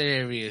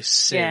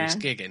serious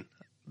gigging.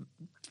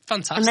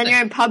 Fantastic. And then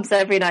you're in pubs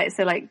every night.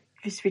 So like,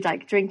 just be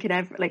like drinking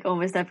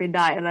almost every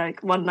night. And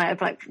like one night I'd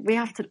be like,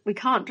 we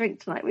can't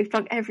drink tonight. We've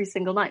drunk every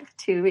single night for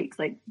 2 weeks.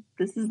 Like,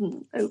 this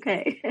isn't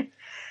okay.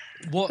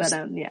 What's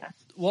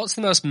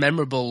the most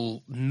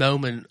memorable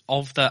moment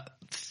of that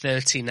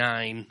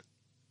 39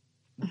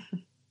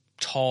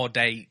 tour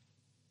date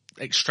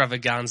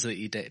extravaganza that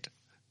you did?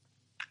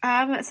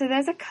 So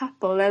there's a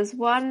couple. There's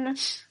one,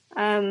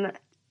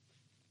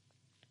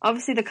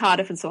 obviously the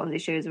Cardiff and Swansea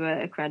shows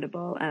were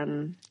incredible.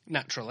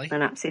 Naturally.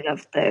 And absolutely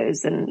loved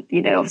those. And,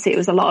 you know, obviously it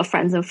was a lot of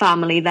friends and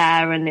family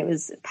there, and it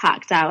was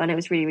packed out, and it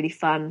was really, really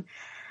fun.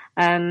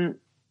 I'm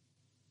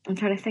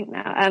trying to think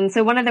now.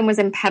 So one of them was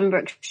in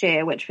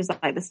Pembrokeshire, which was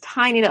like this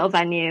tiny little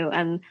venue,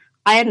 and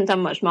I hadn't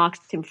done much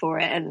marketing for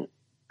it, and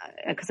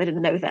because I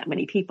didn't know that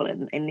many people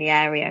in the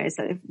area. It's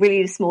a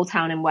really small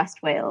town in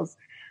West Wales,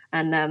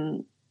 and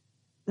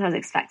I was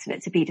expecting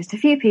it to be just a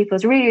few people.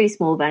 It's a really, really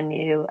small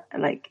venue,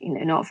 like, you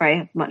know, not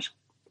very much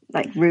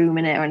like room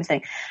in it or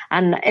anything.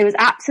 And it was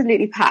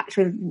absolutely packed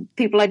with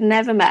people I'd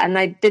never met. And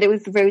I did it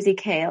with Rosie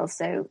Kale,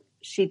 so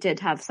she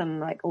did have some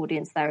like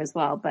audience there as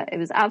well. But it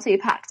was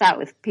absolutely packed out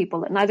with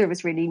people that neither of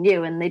us really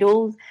knew, and they'd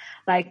all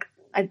like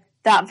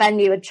that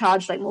venue had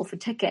charged like more for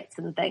tickets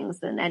and things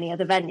than any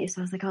other venue.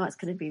 So I was like, oh, it's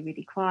going to be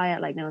really quiet.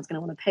 Like no one's going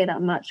to want to pay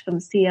that much to come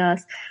see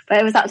us. But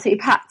it was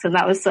absolutely packed, and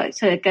that was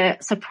such a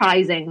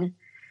surprising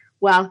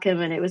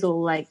welcome. And it was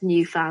all like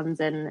new fans,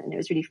 and it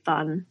was really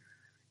fun.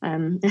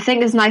 I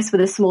think it's nice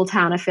with a small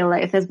town. I feel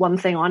like if there's one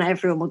thing on,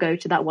 everyone will go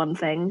to that one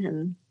thing.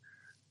 And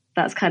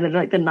that's kind of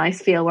like the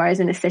nice feel. Whereas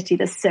in a city,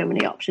 there's so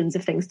many options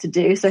of things to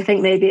do. So I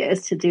think maybe it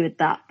is to do with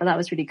that, but that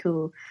was really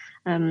cool.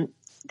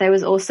 There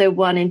was also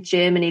one in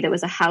Germany that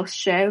was a house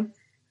show.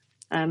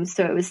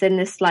 So it was in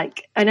this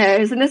like, I know it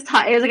was in this,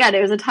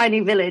 it was a tiny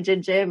village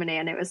in Germany,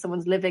 and it was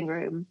someone's living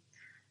room,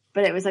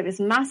 but it was like this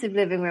massive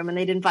living room, and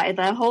they'd invited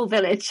their whole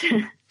village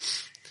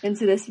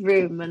into this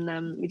room,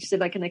 and we just did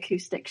like an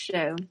acoustic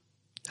show.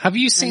 Have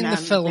you seen the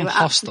film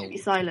Hostel?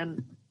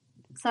 Silent.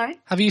 Sorry?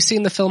 Have you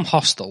seen the film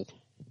Hostel?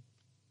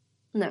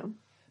 No.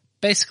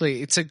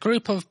 Basically, it's a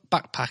group of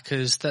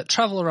backpackers that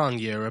travel around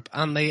Europe,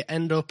 and they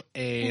end up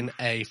in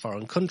a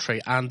foreign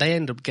country, and they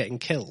end up getting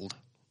killed.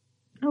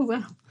 Oh,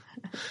 well.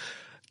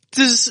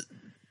 It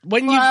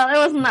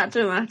wasn't that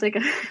dramatic.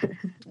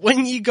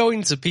 When you go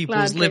into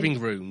people's living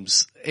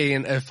rooms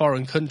in a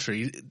foreign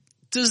country,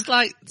 does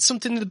like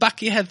something in the back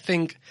of your head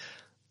think,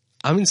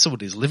 I'm in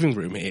somebody's living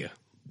room here?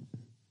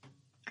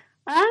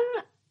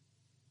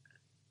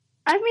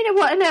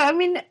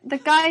 The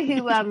guy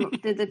who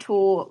did the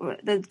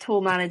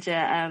tour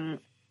manager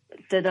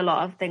did a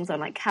lot of things on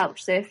like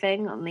couch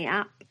surfing on the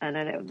app, and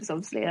then it was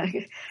obviously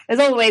like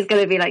there's always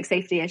going to be like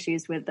safety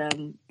issues with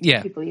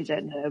people you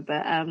don't know,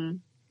 but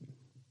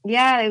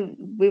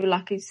we were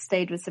lucky to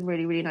stayed with some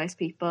really, really nice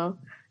people,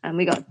 and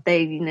did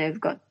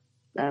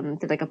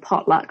like a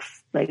potluck,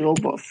 like all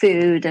brought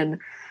food, and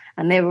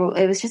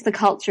it was just the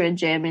culture in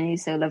Germany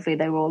so lovely.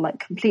 They were all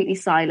like completely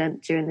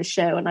silent during the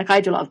show, and like I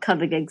do a lot of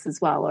cover gigs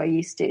as well, or I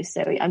used to,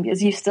 so I'm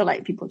just used to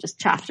like people just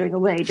chattering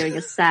away during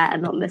a set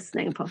and not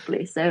listening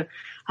properly. So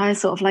I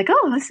was sort of like,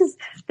 oh, this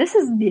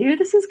is new,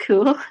 this is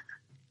cool.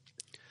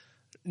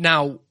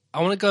 Now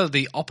I want to go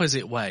the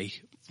opposite way.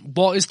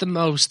 What is the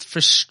most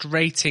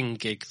frustrating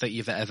gig that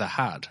you've ever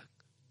had?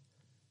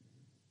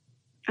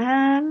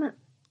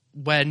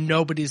 Where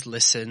nobody's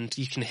listened,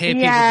 you can hear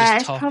people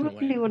just talking away. Yeah, it's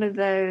probably one of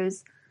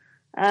those.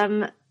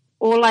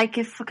 Or like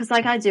because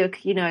I do,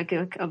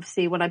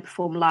 obviously when I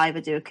perform live, I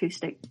do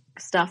acoustic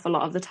stuff a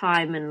lot of the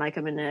time, and like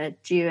I'm in a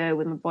duo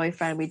with my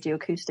boyfriend, we do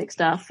acoustic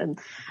stuff, and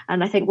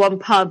I think one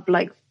pub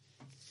like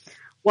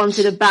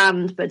wanted a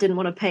band but didn't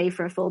want to pay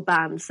for a full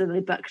band, so they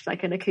booked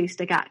like an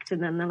acoustic act,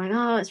 and then they're like,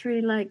 oh, it's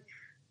really like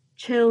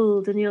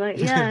chilled, and you're like,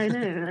 yeah, I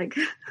know, like.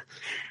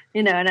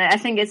 And I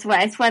think it's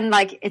when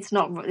like it's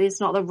not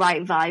the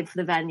right vibe for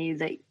the venue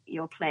that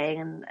you're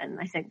playing, and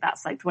I think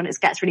that's like when it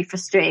gets really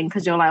frustrating,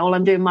 because you're like, well,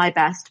 I'm doing my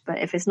best, but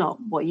if it's not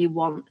what you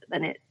want,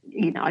 then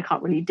I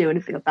can't really do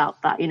anything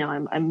about that.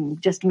 I'm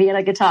just me and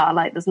a guitar.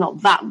 Like there's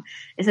not that.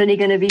 It's only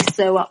going to be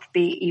so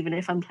upbeat, even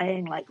if I'm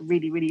playing like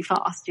really, really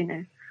fast.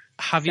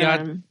 Have you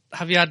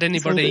had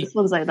anybody?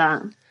 Ones like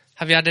that.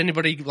 Have you had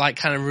anybody like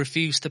kind of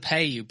refuse to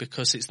pay you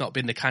because it's not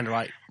been the kind of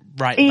right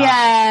vibe?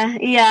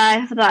 Yeah,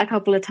 I've had that a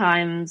couple of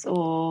times,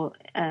 or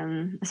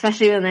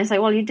especially when they say,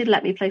 well, you did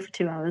let me play for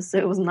 2 hours, so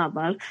it wasn't that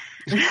bad.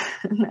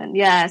 And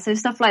then, so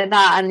stuff like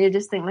that, and you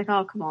just think like,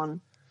 oh, come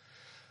on.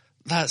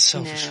 That's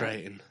so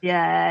frustrating.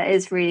 Yeah,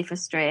 it's really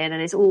frustrating,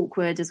 and it's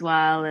awkward as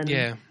well. And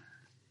yeah.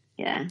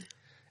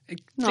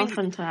 Not a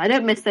fun time. I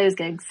don't miss those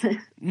gigs.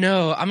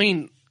 No, I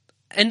mean,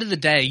 end of the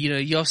day,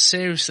 you're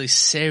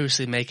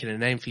seriously making a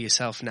name for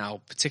yourself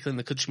now, particularly in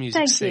the country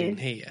music scene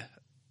here.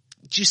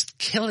 Just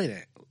killing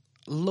it.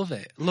 Love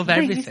it. Love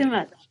everything. Thank you so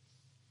much.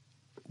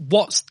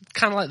 What's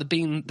kind of like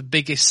the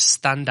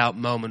biggest standout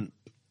moment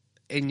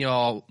in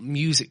your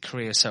music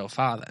career so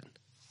far then?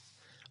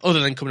 Other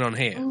than coming on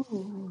here.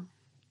 Ooh.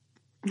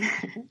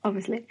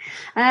 Obviously.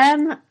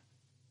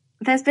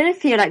 There's been a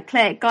few, like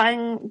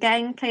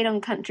getting played on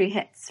Country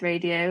Hits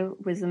radio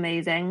was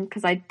amazing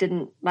because I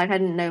didn't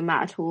know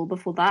Matt at all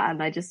before that,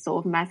 and I just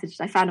sort of I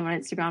found him on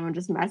Instagram and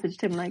just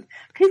messaged him like,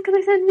 please can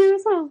I send you a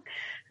song?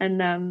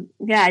 And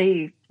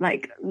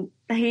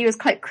he was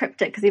quite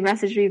cryptic because he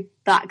messaged me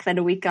back then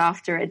a week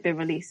after it had been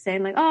released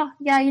saying like, oh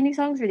yeah, your new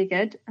song's really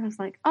good. And I was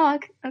like, oh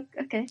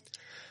okay.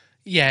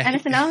 Yeah.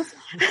 Anything else?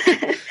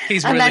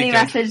 He's and really then he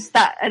good. messaged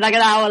that like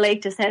an hour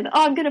later saying,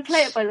 oh, I'm going to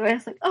play it by the way. I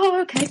was like,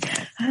 oh, okay.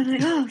 I was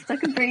like, oh, so I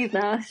can breathe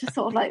now. It's just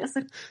sort of like, it's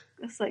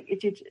like,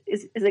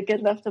 is it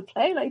good enough to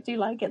play? Like, do you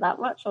like it that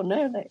much or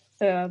no? Like,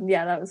 so,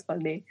 yeah, that was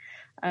funny.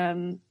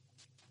 Getting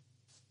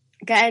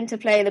to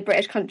play the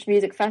British Country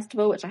Music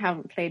Festival, which I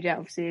haven't played yet,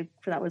 obviously,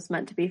 for that was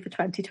meant to be for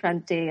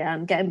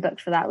 2020. Getting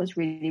booked for that was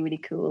really, really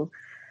cool.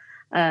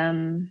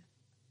 There's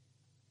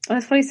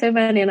probably so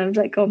many and I'm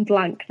like gone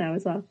blank now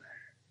as well.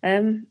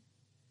 I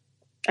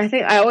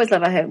think I always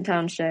love a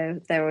hometown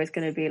show. They're always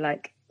going to be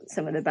like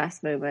some of the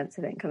best moments,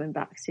 I think, coming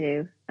back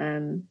to.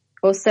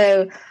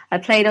 Also, I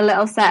played a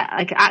little set,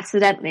 like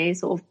accidentally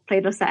sort of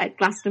played a set at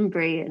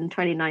Glastonbury in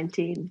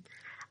 2019.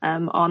 I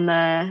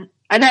know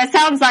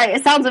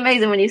it sounds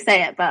amazing when you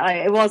say it, but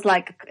it was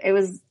like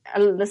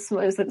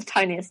the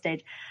tiniest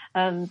stage.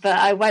 But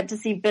I went to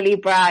see Billy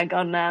Bragg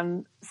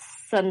on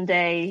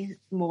Sunday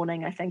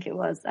morning, I think it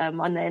was, in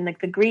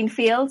the green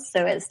fields.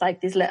 So it's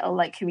like these little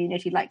like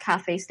community like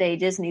cafe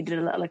stages, and he did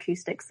a little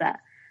acoustic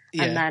set.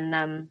 Yeah. And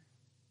then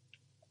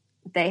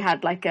they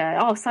had like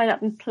sign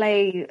up and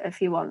play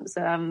if you want.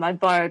 So I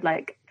borrowed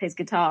like his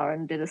guitar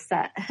and did a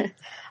set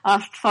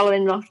after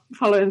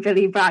following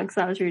Billy Bragg. So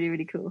that was really,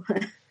 really cool.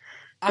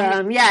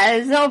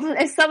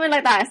 It's something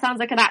like that. It sounds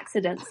like an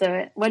accident.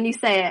 So when you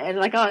say it, it's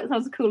like, oh, it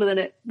sounds cooler than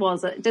it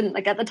was. It didn't,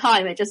 like at the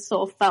time, it just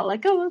sort of felt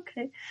like, oh,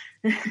 okay.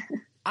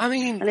 I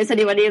mean, and it's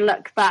only when you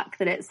look back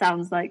that it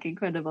sounds like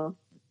incredible.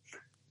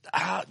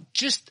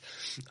 Just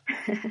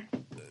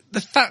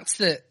the fact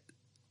that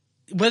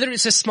whether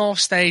it's a small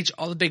stage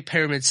or the big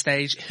pyramid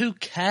stage, who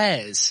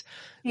cares?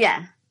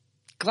 Yeah.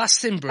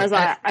 Glastonbury. I was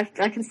like,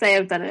 I can say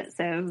I've done it,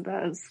 so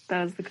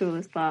that was the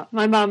coolest part.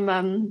 My mum,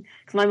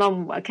 because my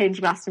mum came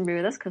to Glastonbury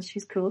with us because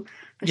she's cool,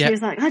 but she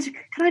was like, can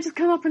I just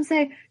come up and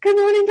say good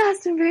morning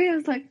Glastonbury? I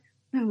was like,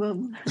 no,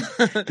 Mum,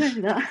 don't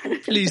do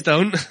that. Please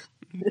don't.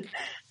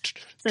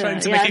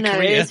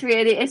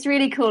 It's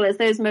really cool. It's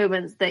those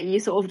moments that you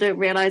sort of don't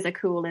realise are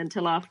cool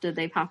until after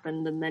they've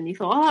happened, and then you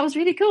thought, oh, that was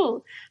really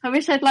cool. I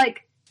wish I'd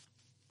like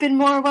been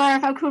more aware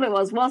of how cool it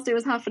was whilst it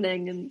was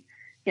happening, and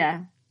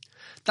yeah.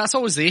 That's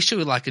always the issue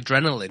with like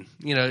adrenaline.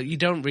 You know, you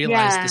don't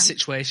realise the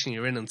situation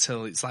you're in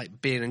until it's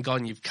like being and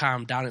gone, you've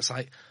calmed down. It's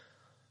like,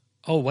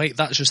 oh wait,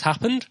 that just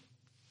happened?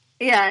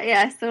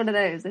 Yeah, it's one of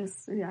those.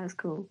 It's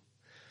cool.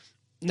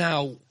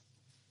 Now,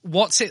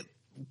 what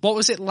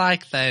was it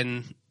like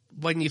then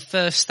when you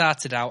first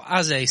started out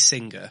as a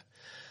singer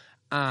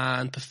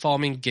and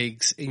performing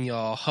gigs in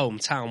your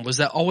hometown? Was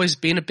there always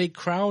been a big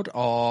crowd,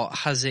 or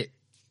has it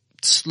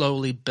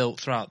slowly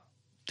built throughout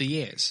the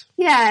years?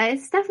 Yeah,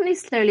 it's definitely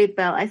slowly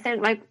built. I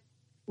think like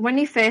when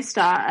you first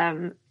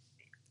start,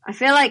 I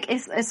feel like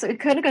it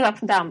kind of goes up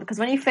and down, because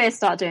when you first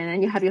start doing it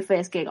and you have your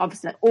first gig,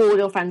 obviously like, all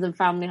your friends and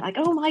family are like,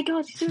 oh my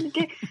god, she's doing a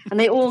gig, and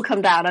they all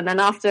come down, and then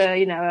after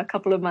a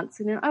couple of months,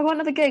 I want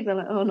another gig, they're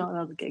like, oh, not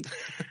another gig.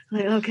 I'm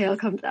like, okay, I'll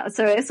come down.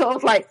 So it's sort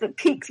of like the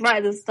peaks right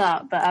at the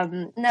start, but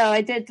no,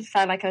 I did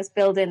feel like I was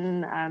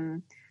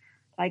building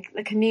like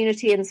the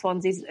community in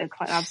Swansea.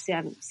 Quite obviously I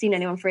haven't seen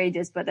anyone for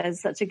ages, but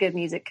there's such a good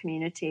music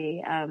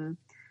community, and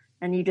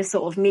you just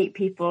sort of meet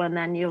people, and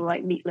then you'll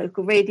like meet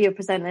local radio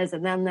presenters,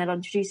 and then they'll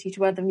introduce you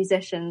to other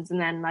musicians. And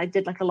then I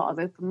did like a lot of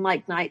open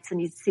mic nights,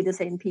 and you'd see the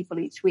same people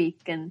each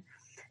week, and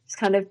just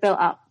kind of built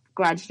up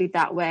gradually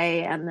that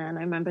way. And then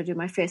I remember doing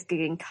my first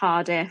gig in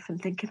Cardiff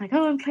and thinking like,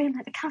 oh, I'm playing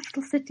like the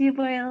capital city of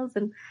Wales,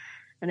 and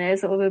it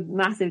was sort of a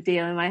massive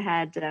deal in my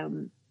head.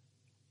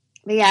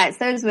 But yeah, it's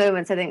those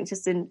moments, I think,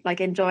 just in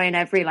like enjoying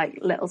every like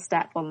little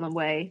step on the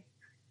way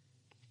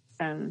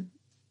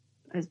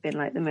has been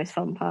like the most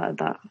fun part of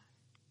that.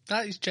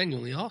 That is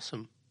genuinely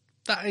awesome.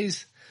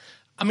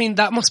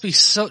 That must be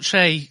such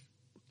a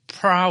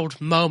proud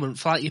moment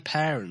for like your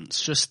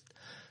parents, just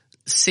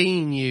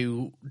seeing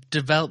you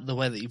develop the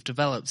way that you've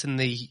developed in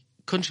the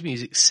country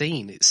music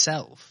scene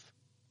itself.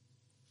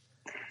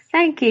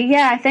 Thank you.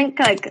 Yeah, I think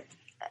like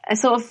I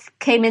sort of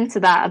came into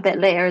that a bit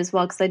later as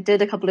well, because I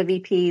did a couple of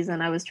EPs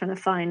and I was trying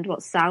to find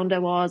what sound I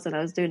was, and I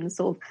was doing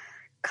sort of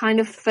kind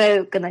of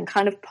folk and then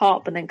kind of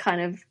pop and then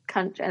kind of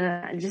country,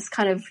 and just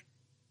kind of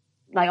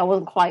like I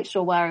wasn't quite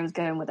sure where I was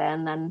going with it.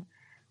 And then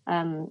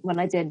when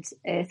I did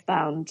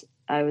Earthbound,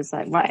 I was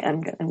like, right,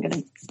 I'm going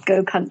to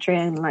go country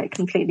and like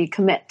completely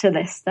commit to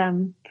this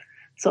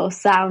sort of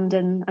sound.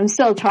 And I'm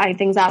still trying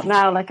things out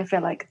now. Like I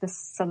feel like there's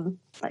some,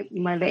 like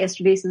my latest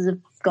releases have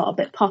got a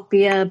bit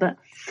poppier, but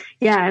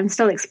yeah, I'm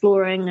still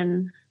exploring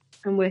and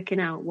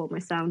working out what my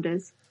sound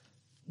is.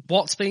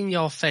 What's been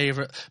your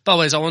favourite? By the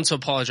way, I want to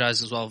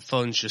apologise as well.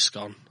 Phone's just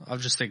gone.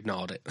 I've just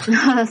ignored it.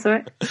 That's all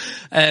right.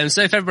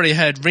 So if everybody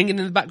heard ringing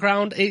in the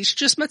background, it's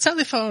just my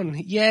telephone.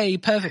 Yay,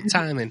 perfect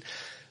timing.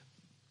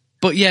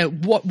 But yeah,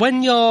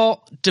 when you're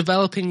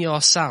developing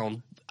your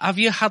sound, have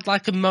you had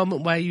like a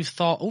moment where you've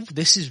thought, oh,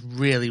 this is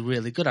really,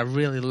 really good. I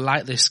really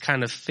like this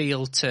kind of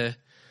feel to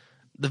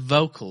the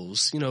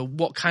vocals. You know,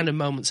 what kind of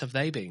moments have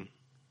they been?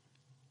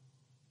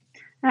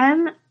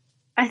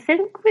 I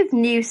think with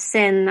New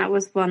Sin, that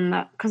was one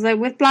that, because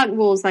with Blank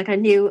Walls, like I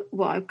knew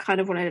what I kind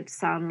of wanted it to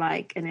sound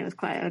like, and it was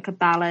quite like a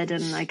ballad,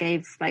 and I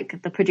gave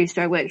like the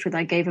producer I worked with,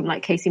 I gave him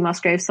like Casey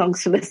Musgrove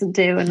songs to listen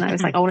to, and I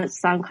was like, I want it to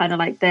sound kind of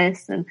like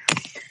this,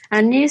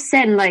 and New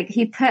Sin, like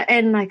he put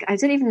in like, I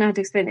don't even know how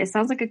to explain it. It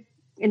sounds like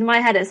in my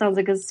head, it sounds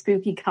like a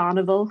spooky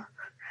carnival.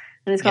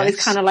 And it's got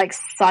this kind of like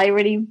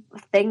siren-y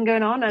thing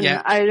going on. And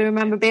I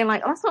remember being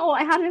like, oh, that's not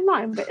what I had in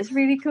mind, but it's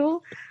really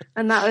cool.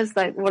 And that was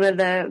like one of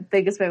the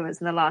biggest moments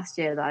in the last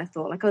year that I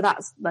thought like, oh,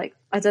 that's like,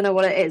 I don't know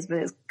what it is, but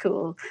it's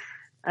cool.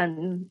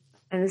 And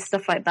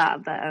stuff like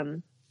that. But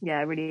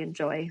I really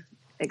enjoy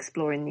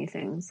exploring new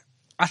things.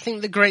 I think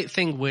the great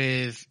thing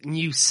with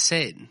New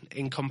Sin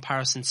in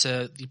comparison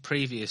to the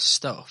previous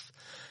stuff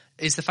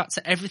is the fact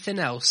that everything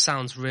else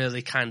sounds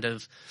really kind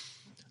of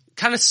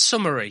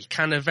summery,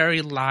 kind of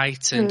very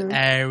light and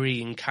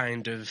airy and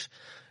kind of,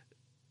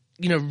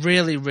 you know,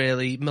 really,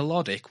 really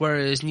melodic.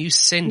 Whereas New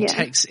Sin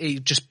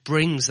it just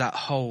brings that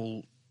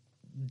whole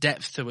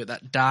depth to it,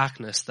 that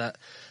darkness, that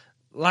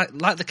like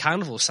the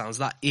carnival sounds,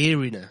 that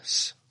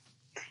eeriness.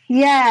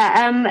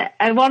 Yeah,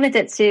 I wanted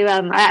it to,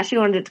 I actually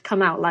wanted it to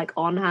come out like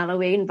on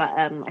Halloween, but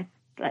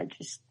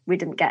we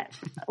didn't get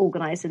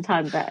organised in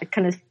time, but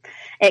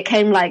it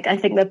came like, I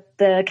think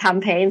the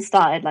campaign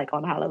started like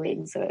on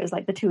Halloween, so it was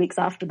like the 2 weeks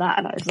after that,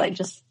 and I was like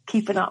just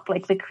keeping up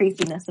like the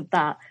creepiness of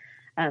that.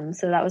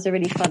 So that was a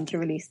really fun to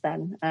release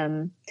then.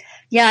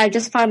 I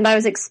just found I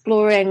was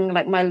exploring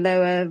like my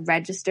lower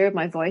register of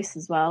my voice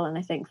as well, and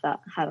I think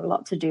that had a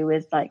lot to do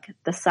with like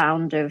the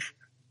sound of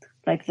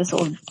like the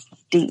sort of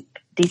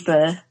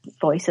deeper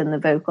voice in the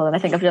vocal, and I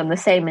think I've done the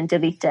same in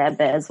Delete It a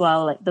bit as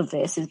well, like the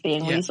verses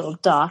being really sort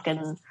of dark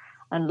and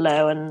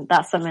low, and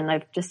that's something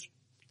I've just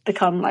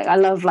become like, I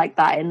love like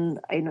that in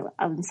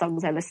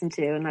songs I listen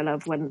to, and I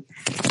love when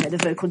the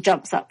vocal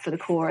jumps up for the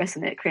chorus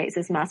and it creates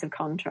this massive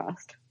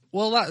contrast.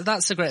 Well,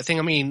 that's a great thing.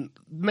 I mean,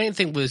 the main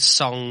thing with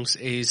songs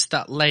is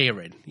that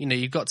layering. You know,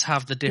 you've got to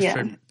have the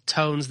different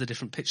tones, the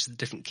different pitches, the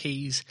different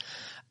keys,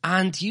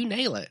 and you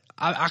nail it.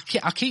 I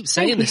keep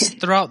saying this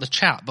throughout the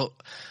chat, but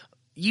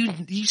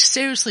you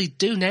seriously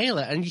do nail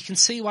it, and you can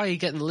see why you're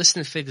getting the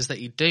listening figures that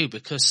you do,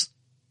 because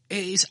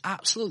it is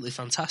absolutely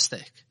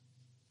fantastic.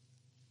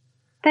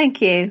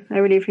 Thank you. I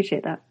really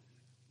appreciate that.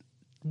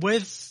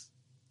 With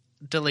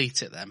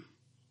Delete It then,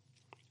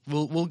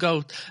 we'll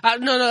go.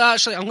 No.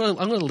 Actually, I'm going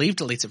to leave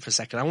Delete It for a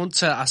second. I want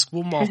to ask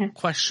one more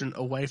question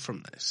away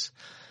from this.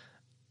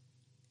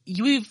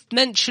 You've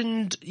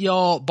mentioned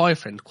your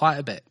boyfriend quite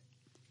a bit.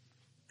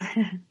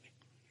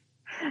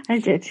 I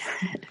did.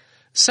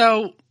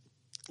 So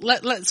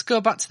let's go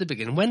back to the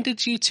beginning. When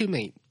did you two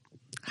meet?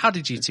 How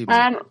did you two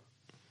meet?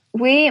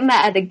 We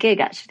met at a gig,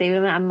 actually. We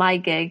met at my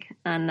gig,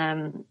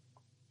 and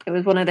it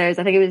was one of those,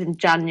 I think it was in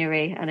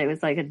January, and it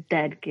was like a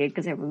dead gig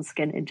because everyone's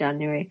skint in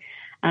January.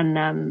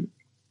 And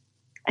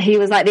he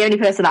was like the only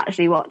person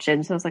actually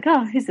watching, so I was like,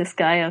 oh, who's this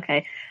guy?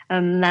 Okay.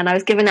 And then I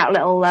was giving out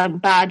little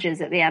badges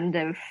at the end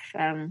of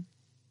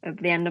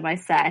my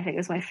set. I think it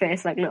was my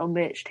first like little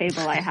merch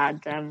table I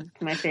had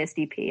for my first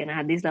EP, and I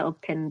had these little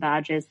pin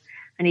badges,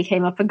 and he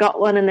came up and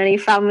got one, and then he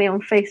found me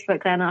on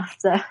Facebook then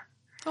after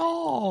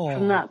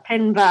from that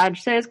pin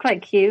badge. So it was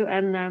quite cute,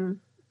 and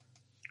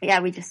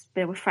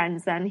they were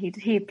friends then.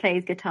 He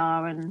plays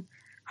guitar and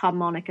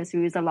harmonica, so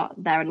he was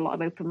there at a lot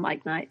of open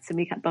mic nights, and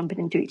we kept bumping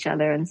into each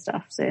other and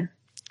stuff. So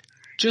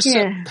just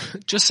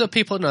so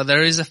people know,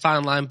 there is a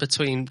fine line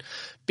between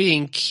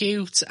being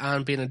cute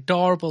and being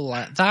adorable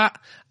like that,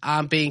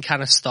 and being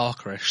kind of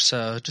stalkerish.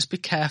 So just be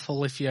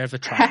careful if you ever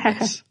try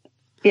this.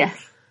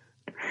 Yes.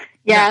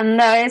 Yeah,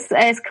 no,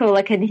 it's cool.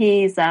 Like, and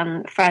he's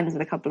friends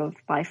with a couple of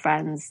my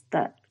friends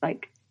that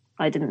like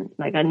I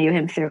knew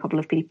him through a couple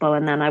of people,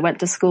 and then I went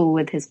to school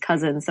with his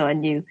cousin, so I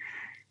knew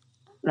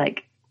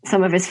like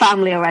some of his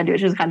family already,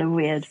 which was kind of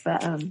weird,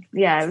 but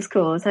it was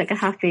cool. It's like a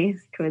happy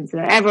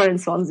coincidence. Everyone in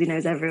Swansea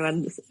knows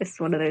everyone. It's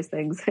one of those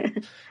things.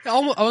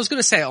 I was going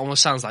to say it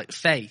almost sounds like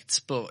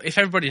fate, but if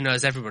everybody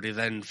knows everybody,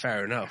 then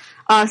fair enough.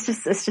 Oh, it's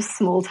just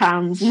small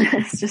towns.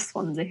 It's just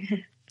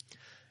Swansea.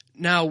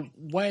 Now,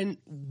 when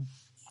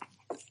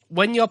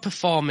you're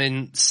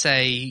performing,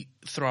 say,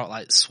 throughout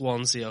like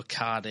Swansea or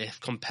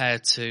Cardiff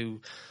compared to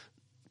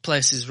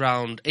places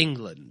around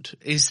England,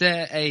 is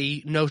there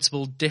a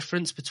notable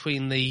difference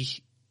between the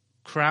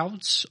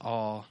crowds,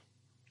 or?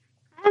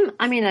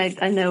 I mean,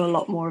 I know a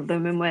lot more of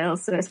them in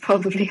Wales, so it's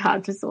probably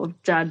hard to sort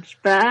of judge.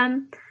 But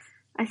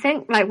I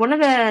think like one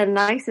of the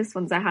nicest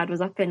ones I had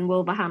was up in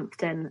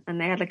Wolverhampton, and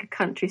they had like a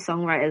country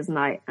songwriters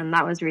night, and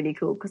that was really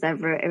cool because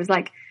it was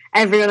like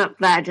everyone up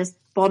there just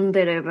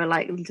bonded over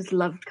like just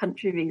loved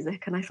country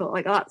music, and I thought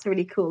like, oh, that's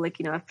really cool. Like,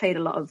 you know, I've played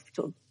a lot of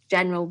sort of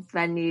general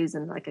venues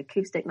and like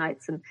acoustic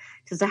nights, and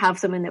just to have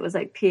something that was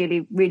like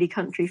purely really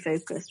country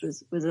focused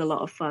was a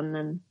lot of fun.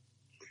 And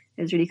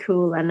it was really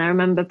cool. And I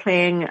remember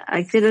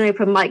I did an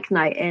open mic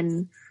night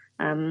in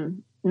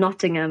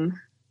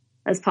Nottingham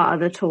as part of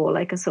the tour,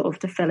 like a sort of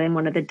to fill in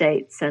one of the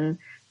dates. And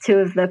two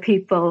of the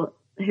people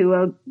who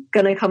were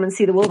going to come and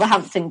see the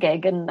Wolverhampton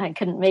gig and I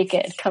couldn't make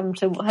it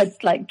had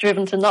like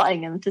driven to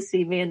Nottingham to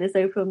see me in this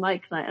open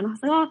mic night. And I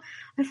was like, oh,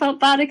 I felt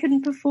bad I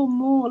couldn't perform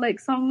more like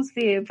songs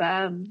for you.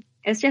 But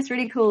it's just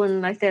really cool.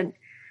 And I think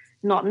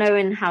not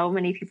knowing how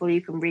many people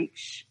you can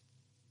reach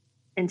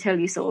until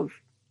you sort of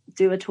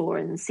do a tour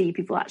and see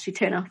people actually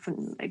turn up,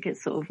 and like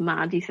it's sort of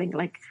mad. You think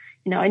like,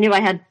 you know, I knew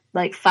I had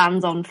like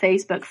fans on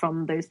Facebook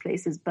from those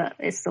places, but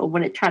it's sort of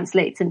when it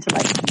translates into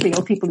like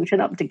real people who turn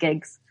up to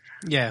gigs.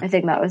 Yeah. I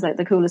think that was like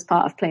the coolest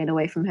part of playing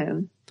away from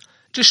home.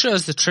 Just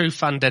shows the true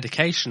fan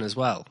dedication as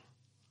well.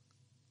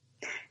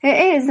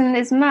 It is, and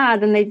it's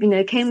mad. And they, you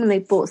know, came and they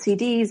bought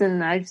CDs,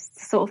 and I just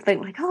sort of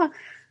think like, oh,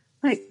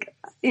 like,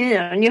 you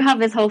know, and you have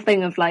this whole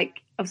thing of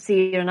like,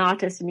 obviously you're an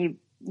artist and you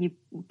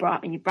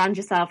brand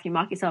yourself, you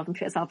mark yourself and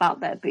put yourself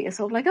out there, but you're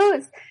sort of like, oh,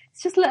 it's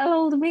just little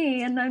old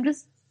me, and I'm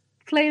just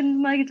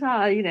playing my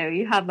guitar. You know,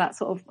 you have that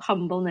sort of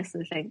humbleness,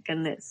 I think,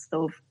 and it's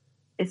sort of,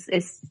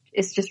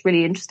 it's just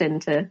really interesting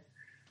to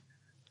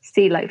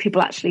see like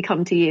people actually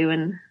come to you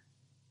and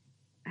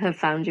have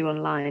found you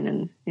online,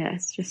 and yeah,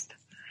 it's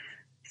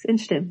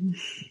interesting.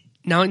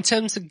 Now, in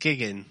terms of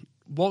gigging,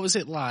 what was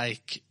it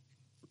like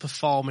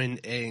performing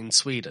in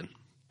Sweden?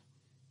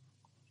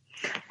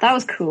 That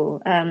was cool.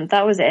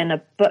 That was in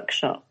a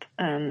bookshop,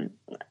 and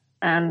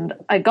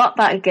I got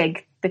that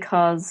gig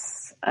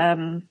because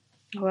where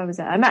was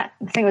it? I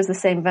think it was the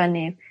same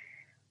venue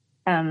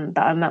that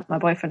I met my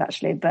boyfriend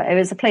actually, but it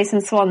was a place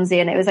in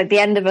Swansea, and it was like the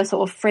end of a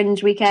sort of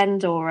fringe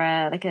weekend or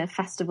like a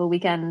festival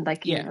weekend,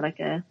 like you know, like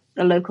a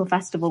local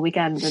festival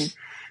weekend. And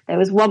there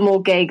was one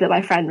more gig that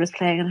my friend was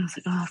playing, and I was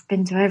like, oh, I've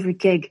been to every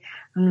gig,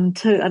 and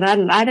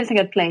I don't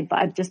think I'd played, but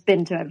I'd just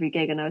been to every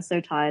gig, and I was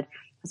so tired.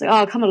 I was like,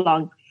 oh, come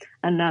along.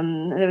 And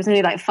there was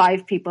only like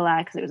 5 people there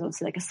because it was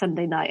obviously like a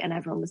Sunday night, and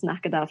everyone was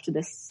knackered after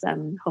this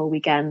whole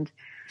weekend.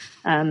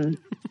 But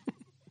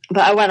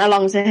I went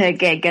along to her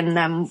gig,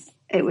 and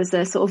it was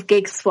a sort of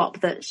gig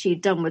swap that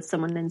she'd done with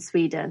someone in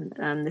Sweden,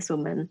 this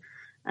woman,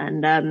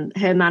 and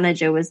her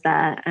manager was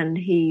there, and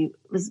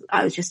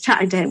I was just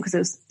chatting to him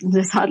because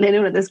there's hardly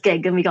anyone at this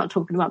gig, and we got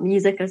talking about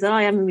music. I said, oh,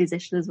 I am a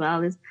musician as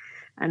well.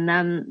 And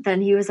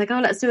then he was like,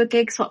 oh, let's do a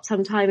gig swap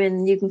sometime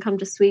and you can come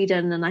to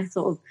Sweden. And I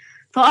sort of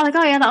thought, like,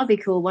 oh yeah, that'll be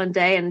cool one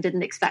day, and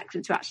didn't expect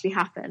it to actually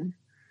happen.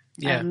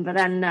 Yeah. But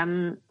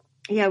then,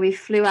 we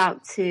flew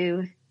out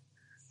to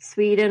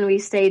Sweden. We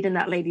stayed in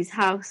that lady's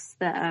house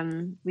that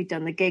we'd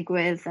done the gig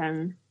with,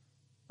 that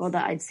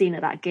I'd seen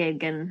at that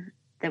gig, and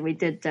then we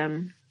did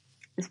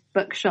this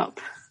bookshop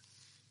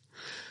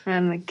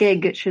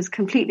gig, which was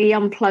completely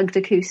unplugged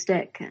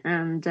acoustic,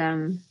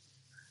 and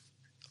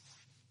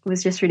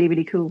was just really,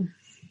 really cool.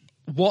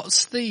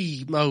 What's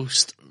the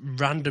most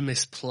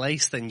randomest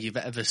place then you've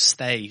ever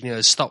stayed,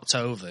 stopped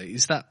over?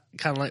 Is that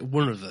kind of like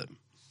one of them?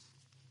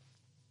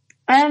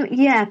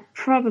 Yeah,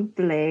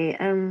 probably.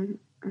 I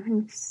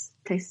think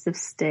places I've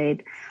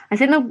stayed. I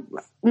think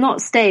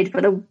not stayed,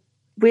 but the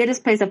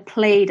weirdest place I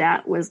played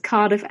at was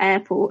Cardiff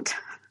Airport.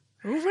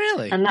 Oh,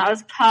 really? And that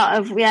was part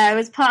of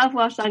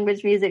Welsh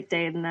Language Music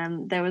Day,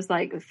 and there was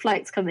like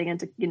flights coming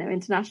into,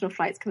 international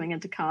flights coming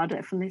into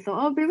Cardiff, and they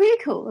thought, oh, it'd be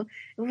really cool if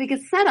we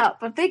could set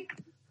up a big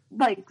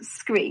like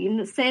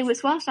screen saying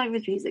it's Welsh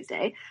Language Music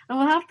Day, and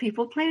we'll have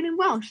people playing in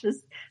Welsh.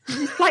 There's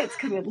these flights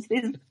coming in, so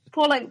these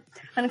poor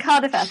and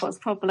Cardiff Airport's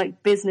probably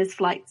like business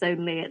flights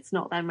only. It's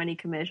not that many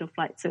commercial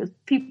flights, so it's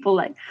people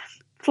like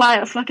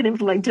flocking in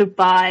from like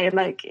Dubai, and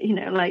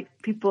like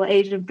people,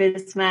 Asian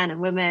businessmen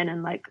and women,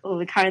 and like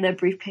all carrying their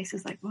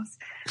briefcases, like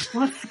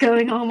what's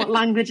going on? What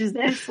language is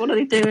this? What are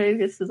they doing?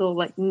 This is all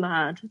like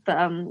mad.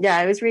 But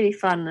it was really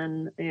fun,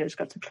 and just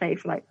got to play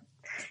for like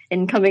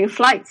incoming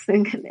flights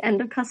and the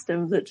end of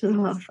customs, which was a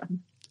lot of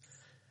fun.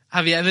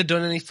 Have you ever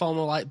done any form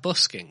of like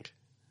busking?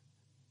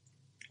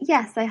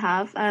 Yes, I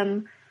have.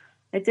 I've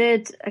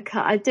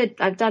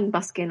done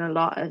busking a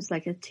lot as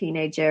like a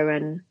teenager,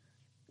 and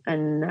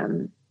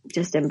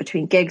just in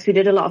between gigs. We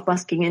did a lot of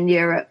busking in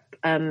Europe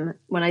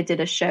when I did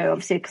a show,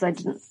 obviously, because I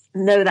didn't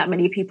know that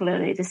many people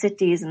in any of the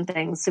cities and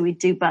things. So we'd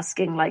do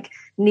busking like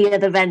near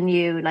the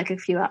venue, like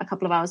a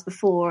couple of hours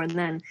before, and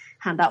then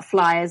hand out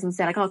flyers and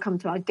say like, "I'll come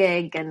to our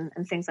gig," and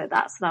things like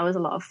that. So that was a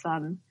lot of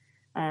fun.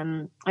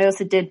 I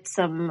also did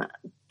some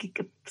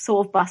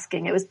sort of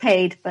busking. It was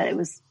paid, but it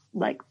was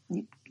like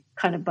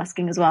kind of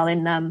busking as well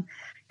in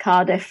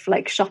Cardiff,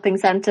 like shopping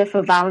centre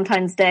for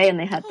Valentine's Day, and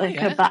they had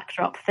a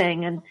backdrop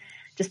thing, and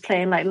just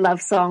playing like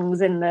love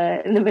songs in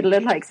the middle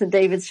of like St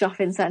David's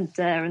shopping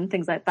centre and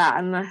things like that.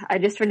 And I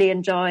just really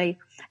enjoy,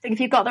 I think if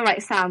you've got the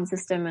right sound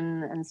system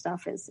and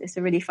stuff, it's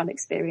a really fun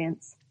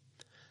experience.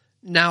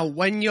 Now,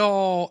 when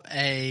you're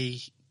a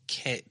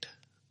kid,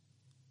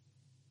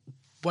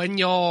 when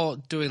you're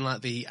doing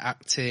like the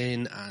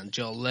acting and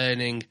you're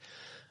learning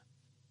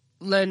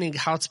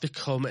how to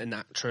become an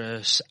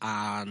actress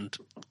and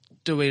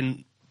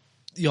doing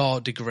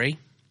your degree,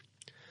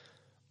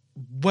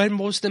 when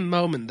was the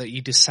moment that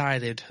you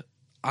decided,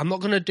 I'm not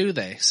going to do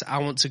this. I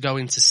want to go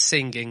into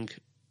singing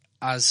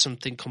as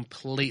something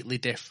completely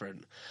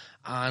different.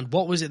 And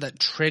what was it that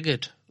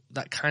triggered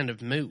that kind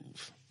of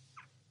move?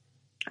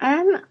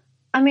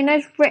 I mean,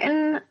 I've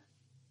written.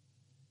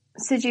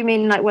 So do you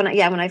mean like when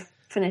I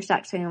finished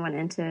acting and went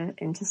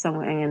into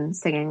songwriting and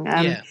singing?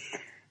 Yeah.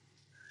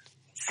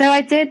 So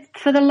I did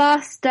for the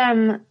last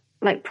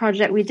like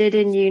project we did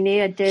in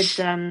uni. I did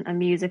a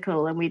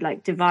musical, and we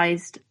like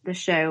devised the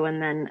show,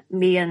 and then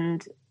me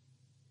and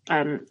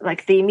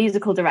like the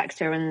musical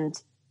director and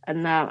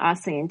our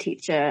singing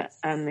teacher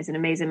is an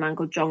amazing man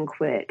called John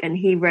Quick, and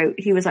he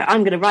was like,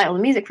 I'm going to write all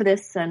the music for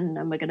this, and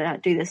we're going to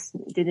do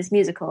this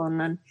musical. And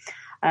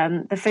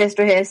then the first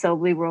rehearsal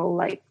we were all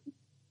like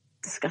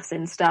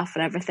discussing stuff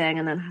and everything,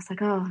 and then I was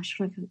like, oh,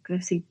 should I go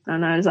see,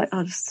 and I was like,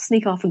 I'll just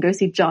sneak off and go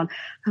see John.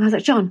 And I was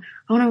like, John,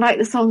 I want to write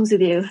the songs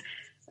with you.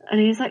 And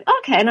he was like,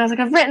 okay. And I was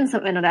like, I've written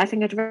something on it. I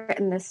think I'd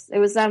written this. It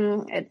was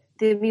the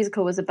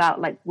musical was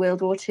about like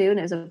World War II, and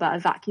it was about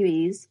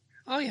evacuees.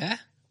 Oh yeah.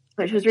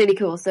 Which was really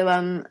cool. So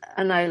and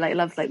I like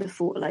loved like the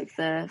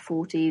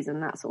 40s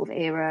and that sort of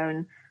era,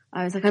 and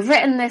I was like, I've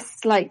written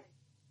this like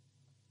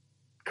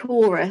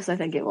chorus, I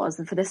think it was,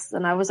 and for this,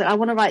 and I was like, I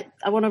want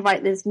to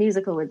write this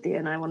musical with you,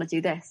 and I want to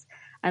do this.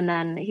 And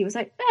then he was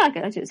like, yeah,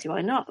 I don't see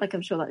why not. Like,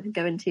 I'm sure that could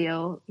go into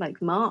your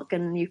like mark,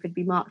 and you could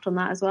be marked on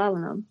that as well,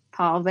 and I'm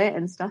part of it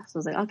and stuff. So I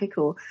was like, okay,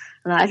 cool.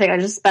 And I think I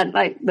just spent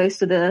like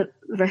most of the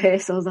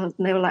rehearsals, and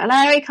they were like,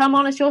 Larry, come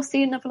on, it's your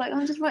scene. And I was like,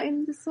 I'm just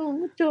writing this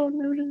song with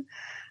John.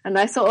 And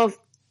I sort of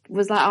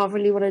was like, oh, I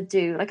really want to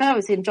do, like, I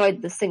obviously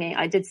enjoyed the singing.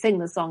 I did sing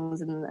the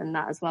songs and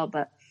that as well,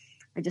 but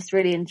I just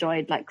really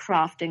enjoyed like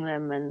crafting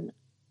them,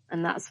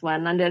 and that's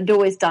when, and I'd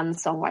always done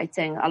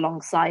songwriting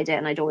alongside it,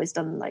 and I'd always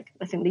done like,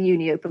 I think the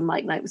uni open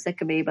mic night was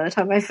sick of me by the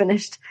time I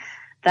finished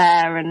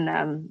there,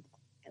 and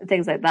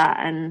things like that.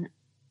 And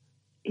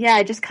yeah,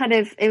 I just kind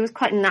of, it was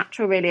quite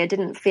natural really. I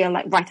didn't feel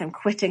like, right, I'm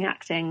quitting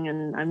acting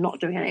and I'm not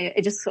doing it.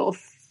 It just sort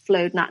of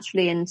flowed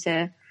naturally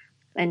into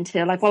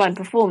like, while I'm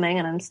performing,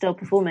 and I'm still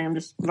performing, I'm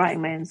just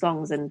writing my own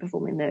songs and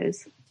performing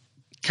those.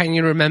 Can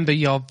you remember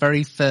your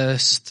very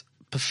first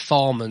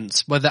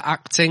performance, whether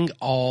acting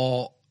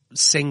or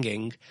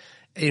singing,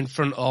 in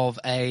front of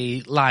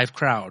a live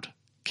crowd?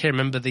 Can you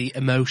remember the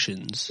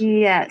emotions?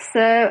 Yeah,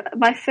 so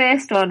my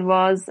first one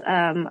was,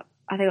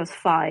 I think I was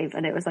 5,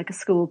 and it was like a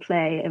school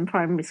play in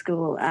primary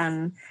school,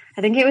 and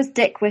I think it was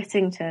Dick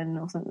Whittington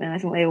or something. I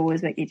think they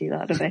always make you do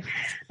that, don't they?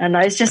 And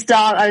I was just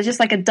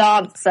like a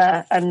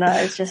dancer, and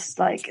I was just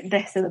like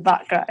this in the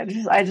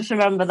background. I just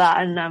remember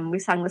that, and we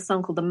sang the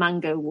song called The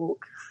Mango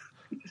Walk.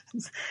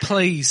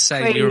 Please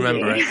say you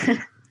remember it.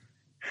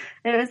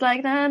 It was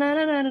like, na na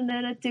na na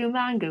na na, do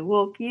mango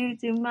walk, you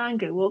do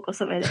mango walk, or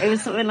something. It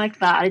was something like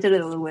that. I don't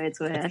know what the words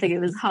were. I think it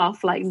was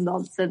half like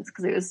nonsense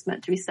because it was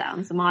meant to be set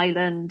on some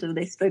island and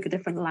they spoke a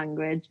different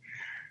language.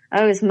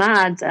 I was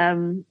mad.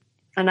 And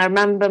I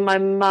remember my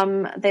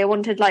mum, they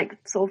wanted like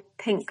sort of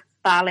pink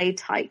ballet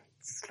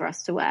tights for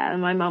us to wear.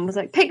 And my mum was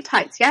like, pink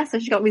tights, yes. So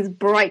she got me these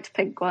bright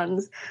pink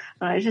ones.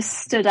 And I just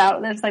stood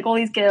out. There's like all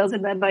these girls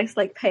in their nice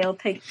like pale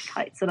pink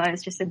tights. And I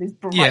was just in these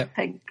bright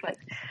pink, like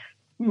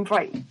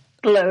bright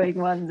glowing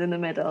ones in the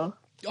middle.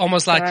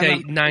 Almost like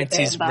a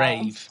 90s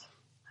rave.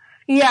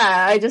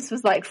 Yeah, I just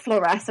was like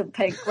fluorescent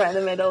pink right in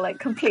the middle, like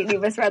completely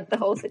misread the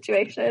whole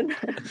situation.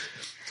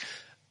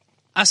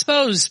 I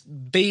suppose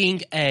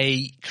being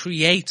a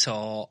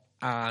creator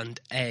and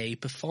a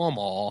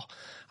performer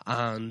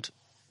and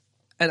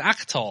an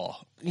actor,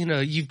 you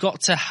know, you've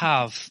got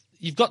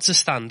to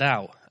stand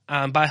out.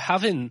 And by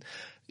having,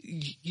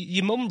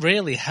 your mum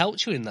really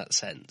helped you in that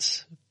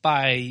sense.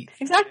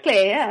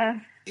 Exactly, yeah.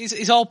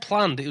 It's all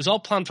planned. It was all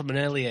planned from an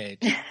early age.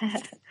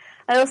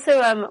 I also,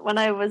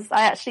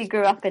 I actually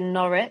grew up in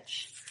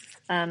Norwich,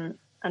 and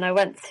I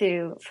went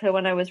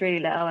when I was really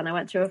little, and I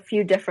went to a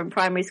few different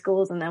primary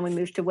schools, and then we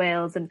moved to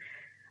Wales, and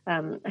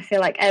I feel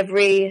like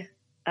every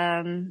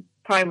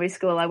primary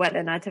school I went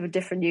in, I had to have a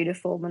different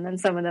uniform, and then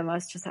some of them I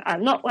was just like,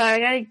 I'm not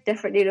wearing any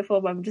different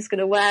uniform, I'm just going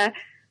to wear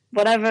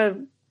whatever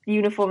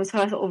uniform. So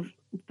I sort of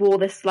wore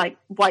this like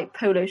white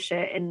polo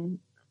shirt in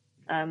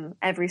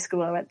every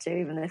school I went to,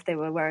 even if they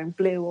were wearing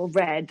blue or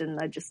red, and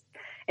I just,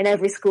 in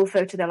every school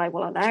photo they're like,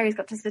 well, Larry's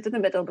got to sit in the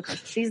middle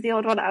because she's the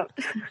odd one out.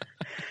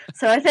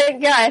 So I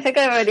think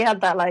I already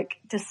had that like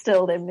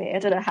distilled in me. I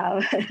don't know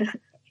how.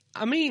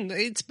 I mean,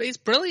 it's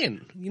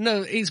brilliant. You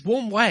know, it's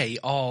one way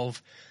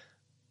of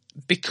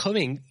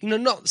becoming, you know,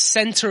 not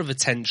center of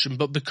attention,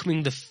 but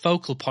becoming the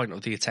focal point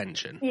of the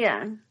attention.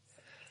 Yeah.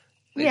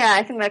 Yeah,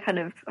 I think that kind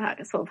of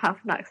sort of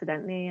happened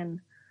accidentally, and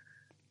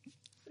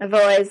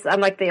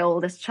I'm like the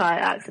oldest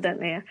child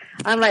accidentally.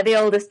 I'm like the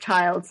oldest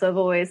child, so I've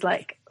always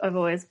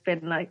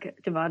been like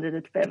demanded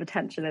a bit of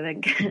attention, I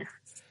think.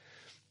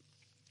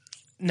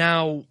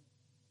 Now,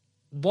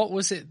 what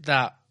was it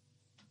that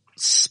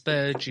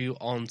spurred you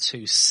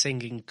onto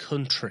singing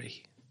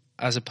country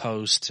as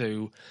opposed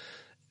to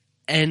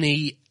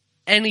any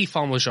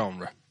form of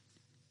genre?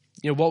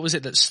 You know, what was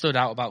it that stood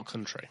out about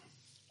country?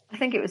 I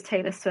think it was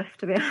Taylor Swift,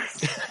 to be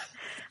honest.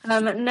 No,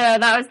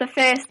 that was the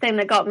first thing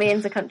that got me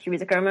into country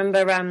music. I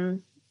remember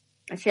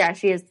She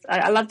is.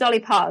 I love Dolly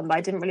Parton, but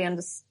I didn't really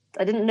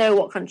I didn't know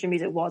what country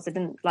music was. I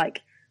didn't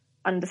like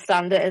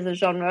understand it as a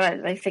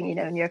genre. I think, you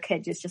know, when you're a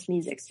kid, it's just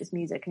music,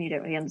 and you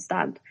don't really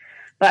understand.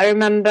 But I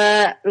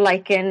remember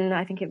liking,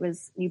 I think it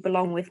was You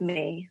Belong With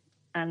Me,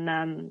 and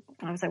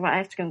I was like, well, I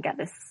have to go and get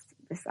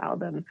this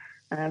album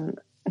and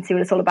see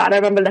what it's all about. And I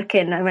remember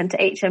I went to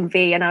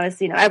HMV, and I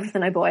was, you know,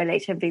 everything I bought in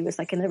HMV was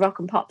like in the rock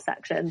and pop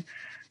section.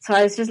 So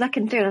I was just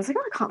looking through, and I was like,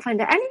 oh, I can't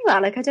find it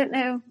anywhere. Like, I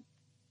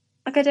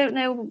don't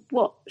know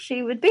what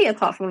she would be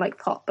apart from like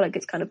pop, like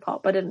it's kind of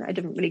pop. I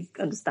didn't really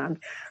understand.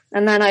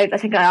 And then I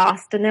think I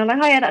asked, and they were like,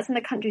 oh yeah, that's in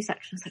the country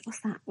section. I was like, what's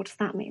that? What does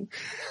that mean?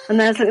 And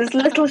there's like this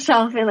little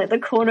shelf in like the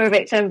corner of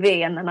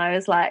HMV, and then I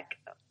was like,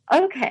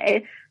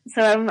 okay.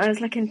 So I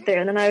was looking through,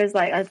 and then I was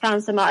like, I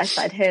found some artists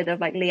that I'd heard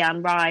of, like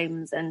Leanne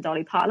Rimes and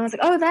Dolly Parton. I was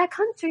like, oh, they're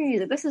country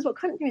music. This is what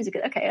country music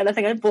is. Okay. And I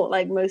think I bought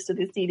like most of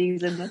the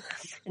CDs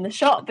in the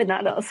shop in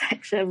that little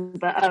section.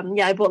 But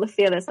yeah, I bought the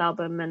Fearless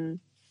album, and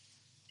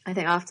I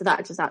think after that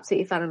I just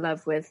absolutely fell in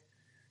love with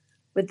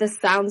the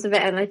sounds of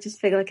it, and I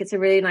just feel like it's a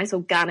really nice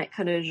organic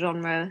kind of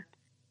genre.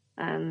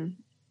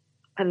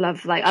 I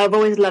love, like, I've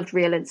always loved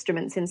real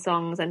instruments in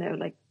songs. I know,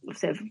 like,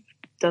 obviously I've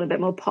done a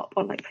bit more pop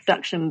on like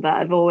production, but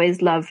I've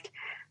always loved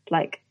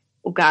like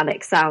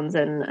organic sounds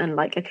and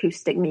like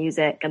acoustic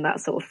music and that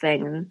sort of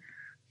thing. And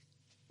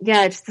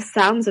yeah, just the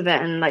sounds of it,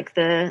 and like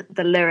the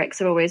lyrics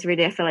are always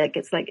really, I feel like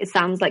it's like, it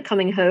sounds like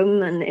coming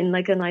home, and in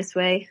like a nice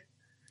way.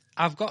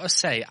 I've got to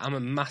say, I'm a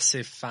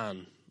massive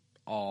fan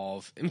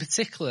of, in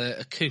particular,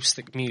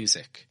 acoustic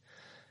music.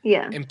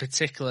 Yeah. In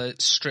particular,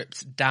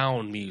 stripped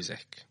down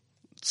music.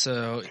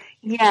 So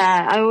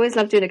yeah, I always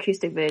love doing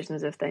acoustic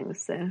versions of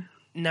things. So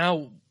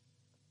now,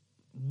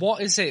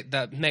 what is it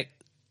that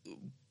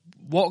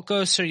what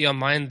goes through your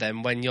mind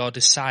then when you're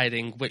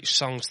deciding which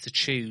songs to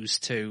choose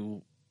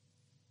to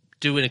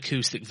do an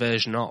acoustic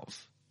version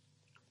of?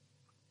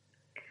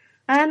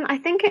 I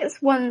think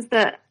it's ones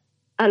that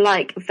are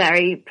like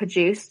very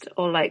produced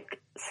or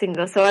like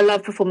single. So I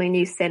love performing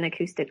New Sin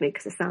acoustically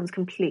because it sounds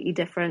completely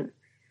different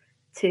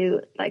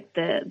to like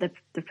the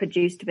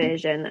produced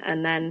version.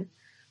 And then,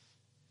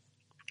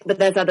 but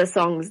there's other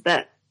songs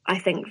that I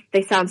think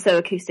they sound so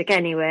acoustic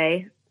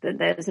anyway that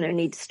there's no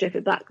need to strip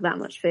it back that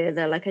much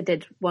further. Like I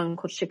did one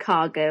called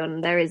Chicago,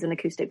 and there is an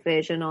acoustic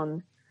version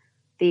on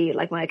the,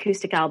 like, my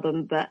acoustic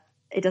album, but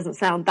it doesn't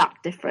sound that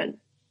different.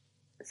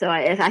 So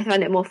I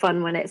find it more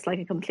fun when it's like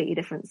a completely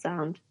different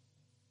sound.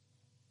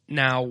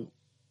 Now,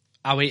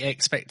 are we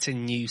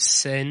expecting New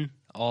Sin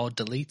or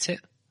Delete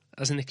It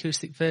as an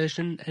acoustic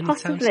version anytime?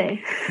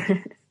 Possibly.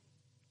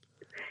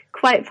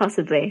 Quite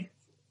possibly.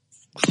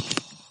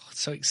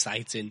 So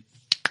exciting.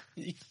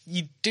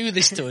 You do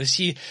this to us.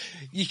 You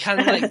kind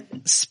of like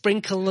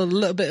sprinkle a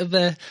little bit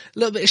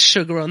of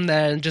sugar on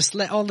there and just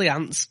let all the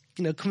ants,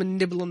 you know, come and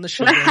nibble on the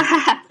sugar.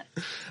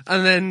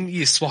 And then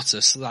you swat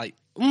us like,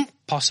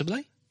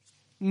 possibly,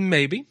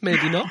 maybe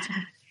not.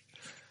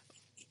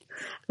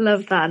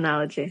 Love that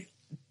analogy.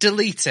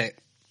 Delete it.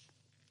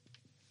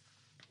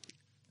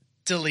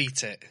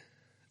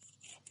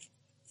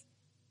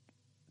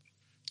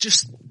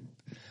 Just,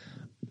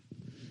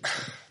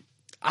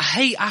 I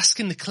hate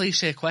asking the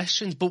cliche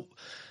questions, but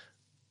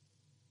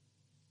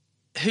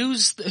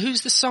who's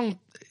the song?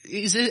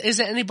 Is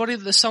it anybody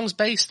that the song's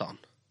based on?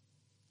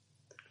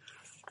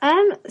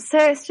 So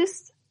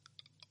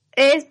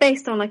it is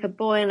based on like a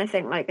boy, and I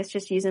think like it's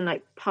just using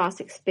like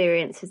past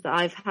experiences that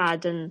I've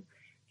had, and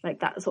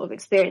like that sort of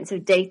experience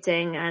of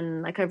dating.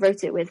 And like I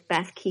wrote it with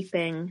Beth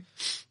Keeping,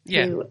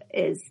 who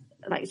is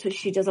like, so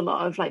she does a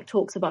lot of like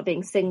talks about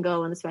being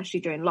single, and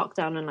especially during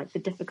lockdown and like the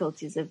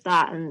difficulties of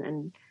that.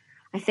 And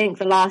I think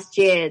the last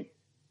year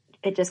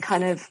it just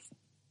kind of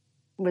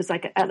was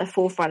like at the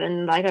forefront,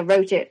 and like I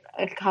wrote it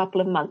a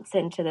couple of months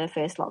into the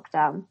first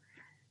lockdown,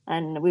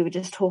 and we were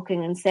just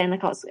talking and saying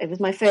like, it was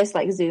my first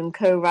like Zoom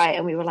co-write,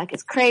 and we were like,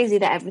 it's crazy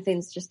that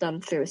everything's just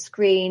done through a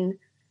screen,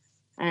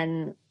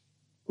 and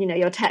you know,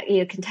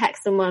 you can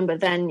text someone, but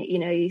then, you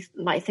know, you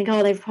might think,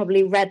 oh, they've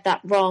probably read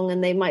that wrong,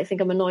 and they might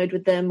think I'm annoyed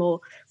with them,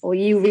 or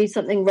you read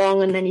something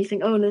wrong, and then you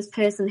think, oh, this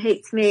person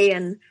hates me,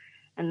 and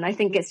I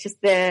think it's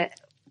just the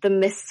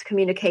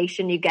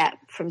miscommunication you get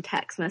from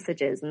text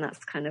messages, and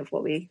that's kind of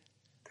what we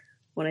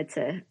wanted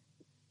to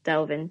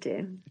delve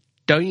into.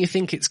 Don't you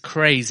think it's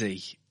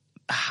crazy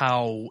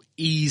how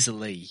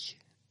easily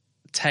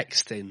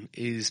texting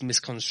is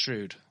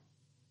misconstrued?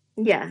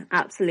 Yeah,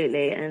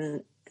 absolutely.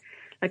 And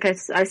like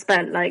I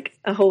spent like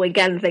a whole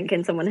weekend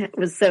thinking someone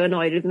was so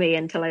annoyed with me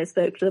until I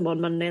spoke to them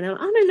on Monday, and they're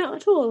like, oh no, not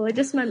at all, I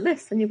just meant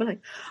this. And you'd be like,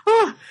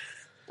 oh,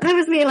 that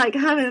was me like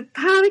having a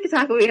panic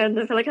attack all weekend.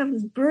 I feel like I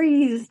haven't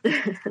breathed.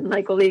 And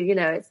like all the, you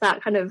know, it's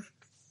that kind of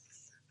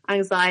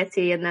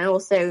anxiety, and then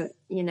also,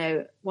 you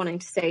know, wanting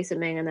to say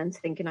something and then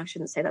thinking I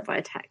shouldn't say that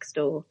via text,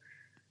 or,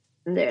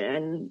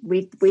 and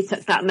we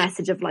took that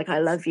message of like, I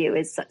love you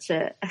is such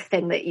a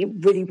thing that you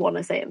really want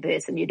to say in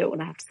person. You don't want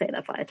to have to say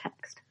that via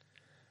text.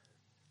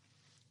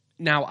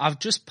 Now, I've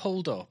just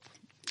pulled up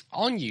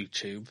on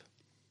YouTube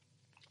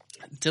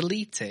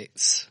Delete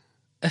It's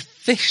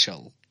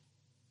official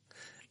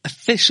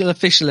Official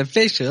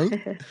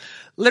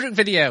lyric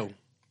video.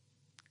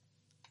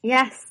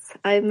 Yes,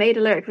 I made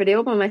a lyric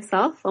video by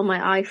myself on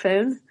my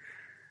iPhone,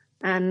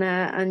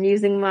 and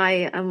using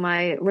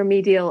my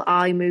remedial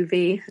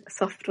iMovie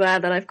software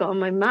that I've got on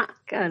my Mac,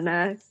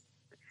 and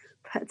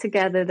put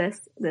together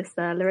this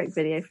lyric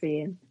video for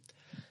you.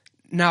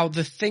 Now,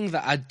 the thing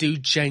that I do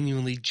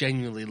genuinely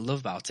love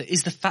about it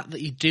is the fact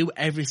that you do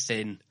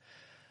everything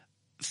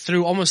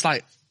through almost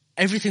like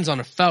everything's on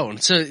a phone.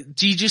 So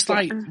do you just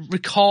like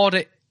record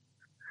it?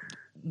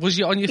 Was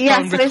you on your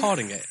phone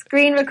recording it?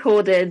 Screen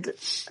recorded.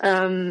 It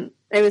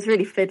was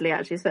really fiddly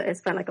actually. So I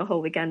spent like a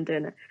whole weekend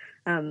doing it.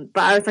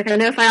 But I was like, I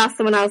know if I asked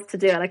someone else to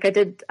do it, like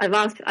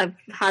I've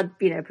had,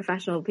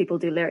 professional people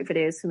do lyric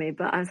videos for me,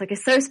 but I was like,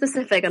 it's so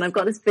specific and I've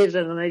got this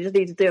vision and I just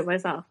need to do it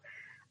myself.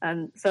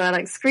 So I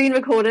like screen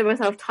recorded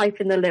myself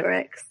typing the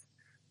lyrics.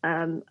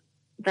 Then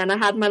I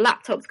had my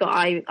laptop's got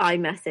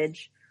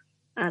iMessage.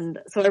 And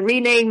so I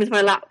renamed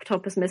my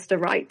laptop as Mr.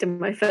 Right in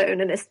my phone,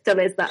 and it still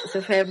is that. So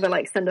if I ever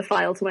like send a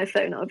file to my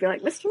phone, I'll be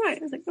like, Mr. Right.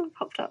 I was like, oh, it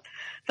popped up.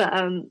 But,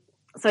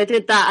 so I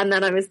did that, and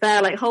then I was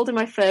there like holding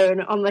my phone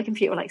on my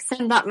computer, like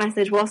send that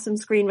message whilst I'm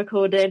screen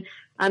recording,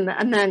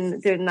 and then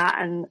doing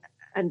that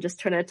and just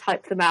trying to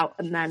type them out,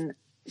 and then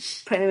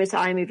putting them into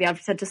iMovie.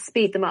 I've said to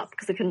speed them up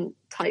because I couldn't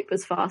type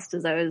as fast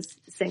as I was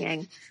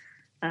singing.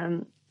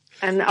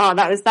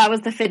 That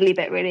was the fiddly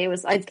bit really. It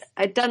was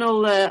I've done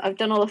all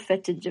the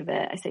footage of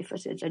it. I say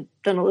footage. I'd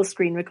done all the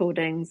screen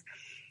recordings,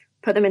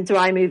 put them into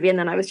iMovie, and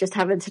then I was just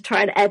having to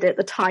try and edit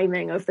the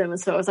timing of them. And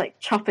so I was like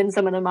chopping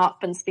some of them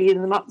up and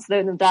speeding them up,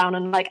 slowing them down,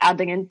 and like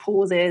adding in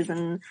pauses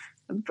and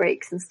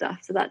breaks and stuff.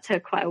 So that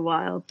took quite a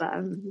while, but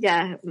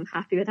yeah, I'm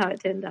happy with how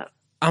it turned out.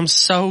 I'm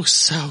so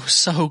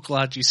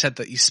glad you said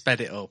that you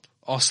sped it up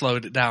or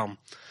slowed it down,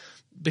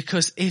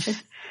 because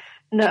if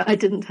no, I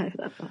didn't type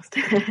that fast.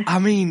 I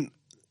mean,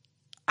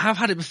 I've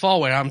had it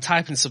before where I'm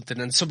typing something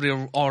and somebody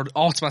will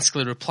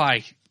automatically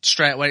reply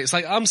straight away. It's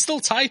like, I'm still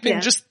typing,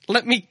 just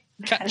let me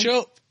catch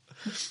up.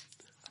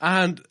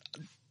 And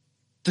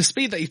the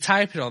speed that you're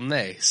typing on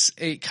this,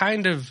 it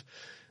kind of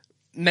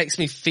makes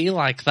me feel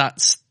like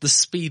that's the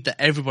speed that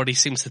everybody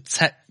seems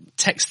to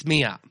text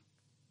me at.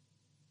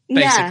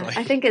 Basically. Yeah,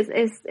 I think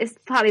it's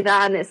partly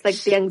that, and it's like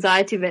the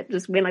anxiety of it,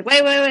 just being like,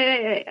 wait,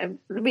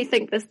 let me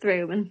think this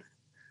through, and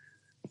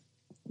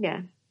yeah.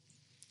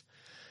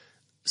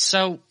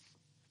 So,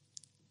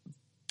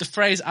 the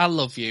phrase "I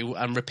love you"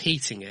 and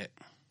repeating it,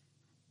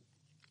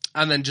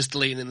 and then just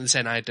deleting it and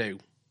saying "I do."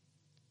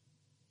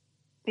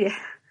 Yeah.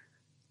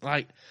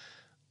 Like,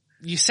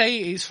 you say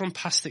it's from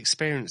past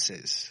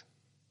experiences,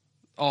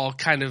 or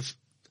kind of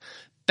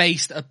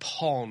based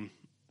upon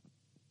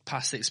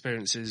past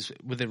experiences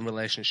within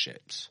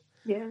relationships.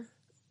 Yeah.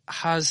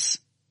 Has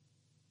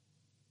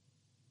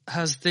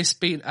this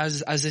been,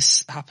 has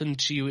this happened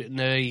to you in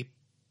a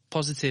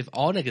positive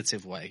or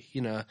negative way?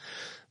 You know,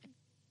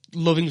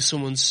 loving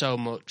someone so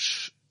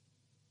much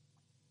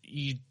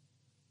you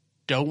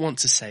don't want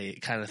to say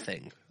it, kind of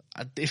thing.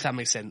 If that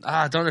makes sense.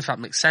 I don't know if that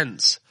makes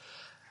sense.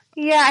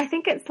 Yeah, I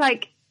think it's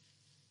like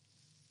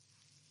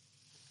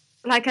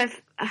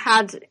I've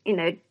had,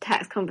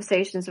 text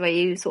conversations where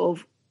you sort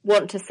of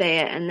want to say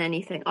it and then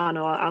you think, oh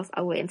no,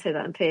 I'll wait and say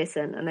that in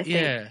person. And I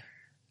think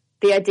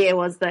the idea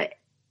was that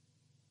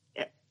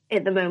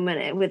at the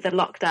moment with the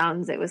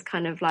lockdowns, it was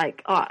kind of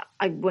like, oh,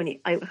 I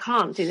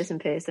can't do this in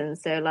person.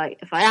 So like,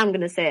 if I am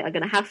going to say it, I'm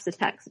going to have to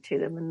text it to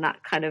them, and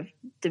that kind of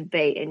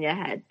debate in your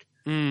head.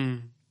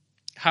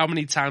 How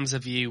many times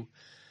have you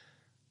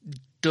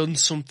done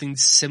something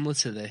similar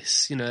to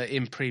this,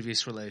 in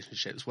previous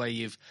relationships where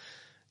you've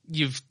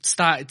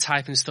started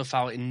typing stuff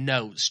out in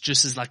notes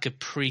just as like a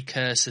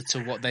precursor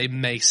to what they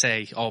may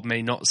say or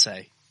may not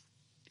say?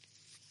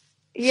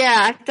 Yeah,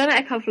 I've done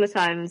it a couple of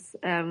times.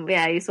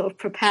 You sort of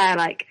prepare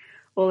like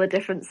all the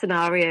different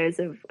scenarios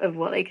of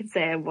what they could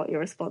say and what your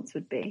response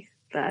would be.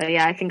 But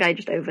I think I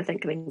just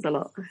overthink things a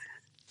lot.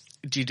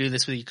 Do you do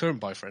this with your current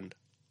boyfriend?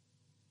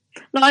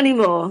 Not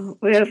anymore.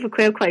 We have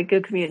quite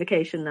good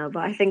communication now,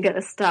 but I think at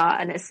the start,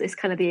 and it's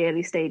kind of the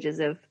early stages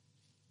of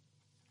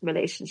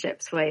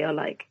relationships where you're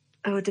like,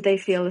 oh, do they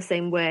feel the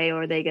same way,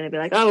 or are they going to be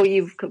like, oh,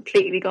 you've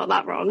completely got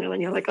that wrong, and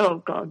then you're like, oh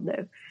god,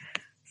 no.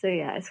 So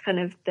yeah, it's kind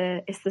of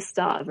the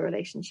start of a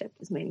relationship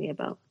is mainly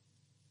about.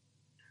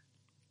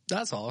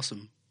 That's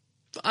awesome.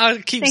 I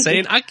keep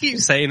saying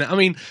it. I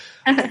mean,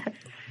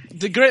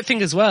 the great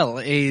thing as well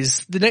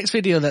is the next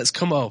video that's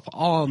come up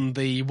on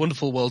the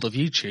wonderful world of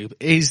YouTube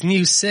is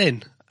New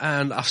Sin.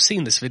 And I've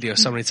seen this video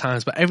so many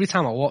times, but every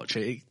time I watch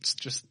it,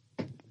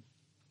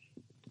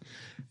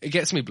 it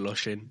gets me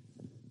blushing.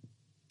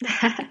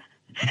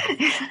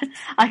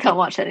 I can't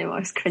watch it anymore.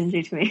 It's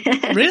cringy to me.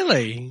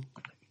 Really?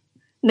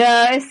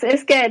 No,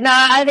 it's good. No,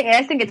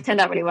 I think it turned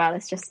out really well.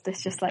 It's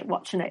just like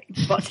watching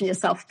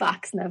yourself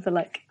back is never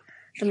like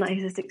the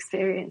nicest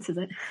experience, is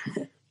it?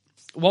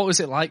 What was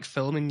it like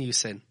filming New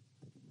Sin?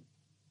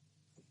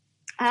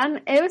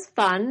 It was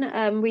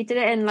fun. We did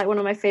it in like one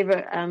of my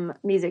favorite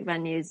music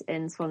venues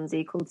in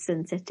Swansea called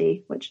Sin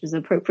City, which was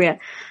appropriate.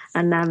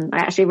 And I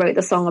actually wrote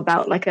the song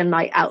about like a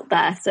night out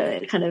there, so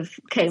it kind of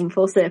came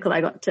full circle.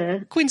 I got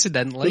to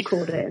coincidentally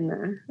record it in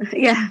there.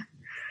 Yeah,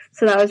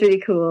 so that was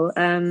really cool.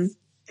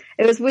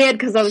 It was weird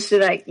because obviously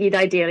like you'd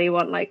ideally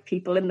want like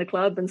people in the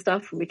club and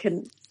stuff, and we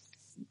couldn't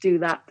do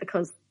that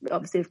because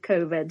obviously of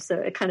COVID. So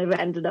it kind of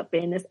ended up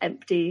being this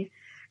empty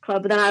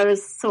club. But then I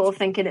was sort of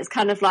thinking it's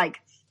kind of like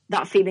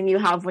that feeling you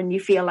have when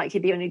you feel like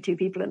you're the only two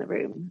people in the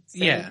room.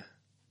 So yeah.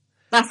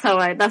 That's how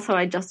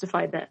I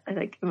justified it, I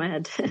think, in my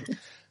head.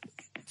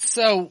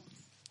 So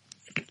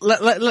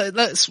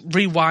let's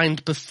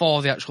rewind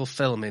before the actual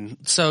filming.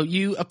 So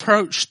you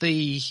approached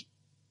the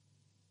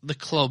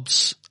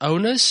club's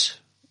owners?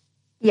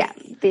 Yeah,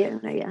 the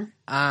owner, yeah.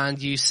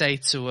 And you say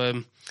to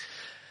them,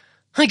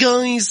 "Hi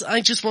guys,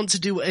 I just want to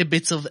do a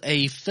bit of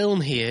a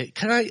film here.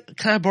 Can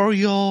I borrow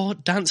your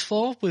dance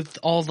floor with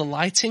all the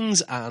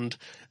lightings and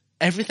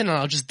everything, and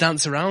I'll just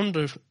dance around,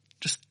 or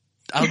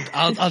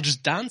I'll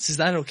just dance. Is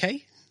that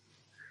okay?"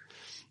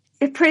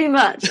 Pretty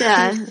much,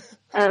 yeah.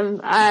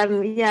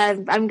 Yeah,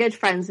 I'm good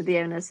friends with the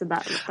owner, so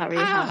that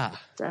really helped.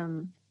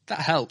 That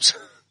helps.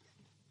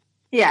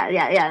 Yeah.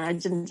 I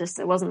didn't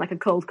it wasn't like a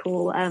cold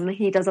call.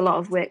 He does a lot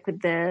of work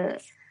with the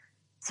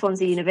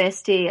Swansea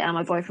University, and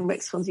my boyfriend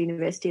works at Swansea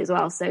University as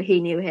well, so he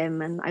knew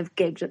him, and I've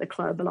gigged at the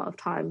club a lot of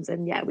times,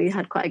 and yeah, we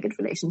had quite a good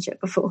relationship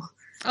before.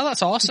 Oh,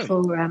 that's awesome.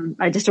 Before,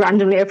 I just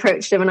randomly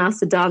approached him and asked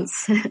to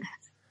dance.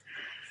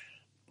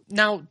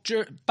 Now,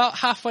 about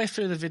halfway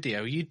through the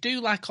video, you do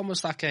like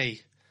almost like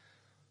a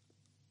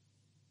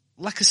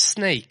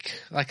snake,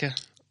 like a...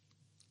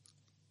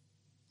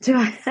 Do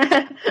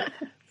I?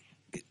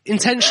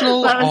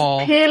 Intentional that was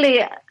or...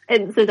 purely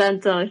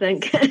incidental, I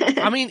think.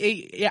 I mean,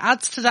 it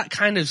adds to that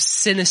kind of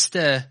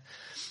sinister...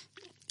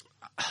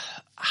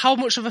 How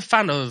much of a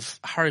fan of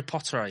Harry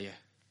Potter are you?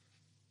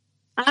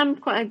 I'm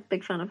quite a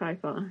big fan of Harry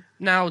Potter.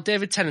 Now,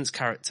 David Tennant's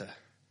character.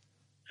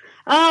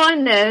 Oh, I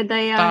know.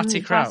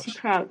 Barty Crouch. Barty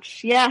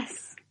Crouch,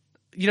 yes.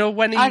 You know,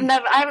 when he... I've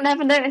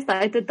never noticed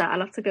that I did that. I'll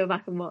have to go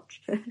back and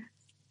watch.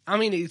 I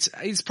mean,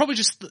 it's probably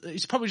just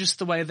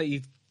the way that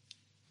you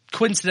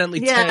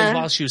coincidentally turned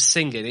while she was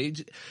singing.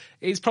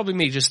 It's probably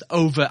me just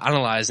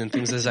over-analysing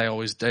things as I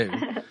always do.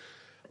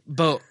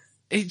 But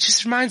it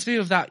just reminds me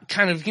of that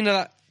kind of,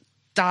 that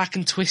dark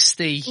and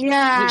twisty,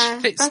 which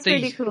fits that's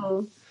really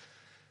cool.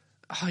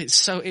 Oh,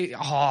 it's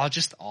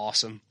just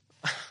awesome.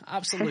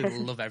 Absolutely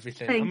love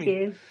everything. Thank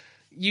you.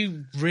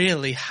 You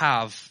really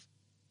have.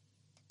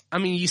 I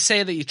mean, you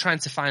say that you're trying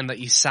to find that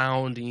your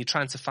sound and you're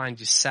trying to find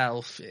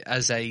yourself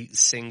as a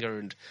singer,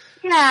 and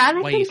and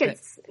I think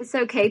it's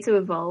okay to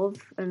evolve.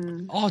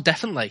 And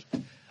definitely.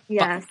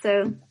 Yeah, but,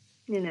 so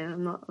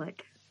I'm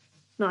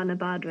not in a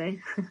bad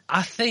way.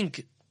 I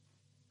think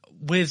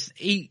with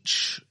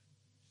each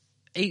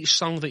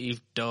song that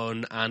you've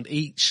done and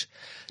each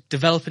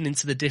developing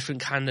into the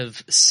different kind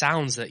of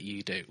sounds that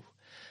you do,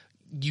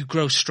 you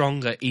grow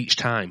stronger each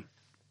time.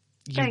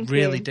 You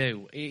really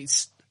do.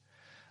 It's,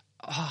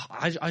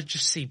 I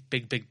just see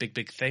big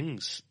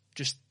things.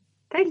 Just.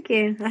 Thank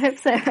you. I hope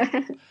so.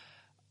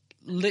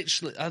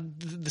 Literally,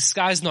 the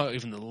sky's not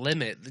even the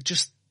limit.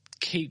 Just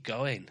keep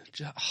going.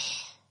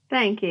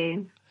 Thank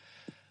you.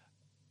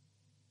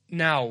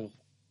 Now,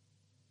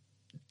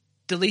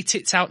 Delete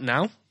It's out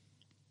now.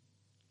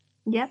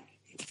 Yep.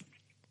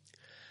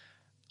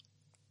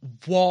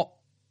 What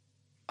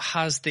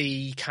has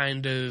the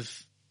kind of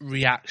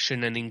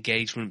reaction and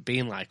engagement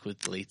been like with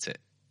Delete It?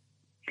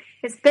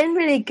 It's been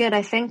really good.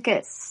 I think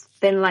it's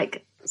been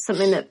like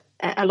something that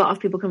a lot of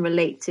people can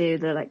relate to,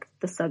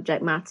 the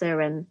subject matter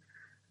and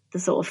the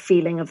sort of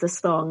feeling of the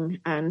song.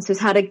 So it's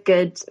had a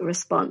good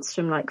response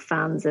from like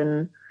fans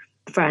and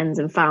friends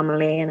and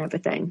family and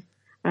everything.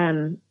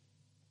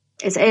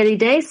 It's early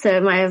days,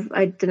 so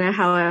I don't know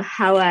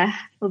how it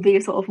will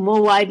be sort of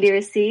more widely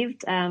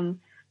received.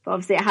 But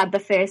obviously it had the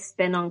first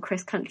spin on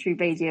Chris Country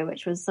Radio,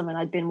 which was something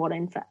I'd been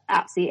wanting for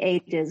absolutely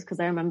ages, because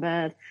I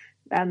remember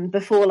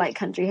before like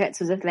Country Hits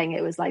was a thing,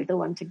 it was like the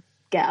one to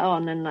get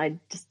on, and I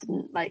just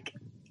didn't like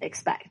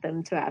expect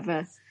them to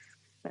ever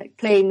like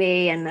play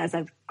me. And as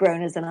I've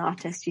grown as an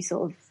artist, you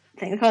sort of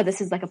think, oh,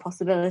 this is like a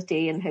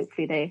possibility, and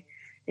hopefully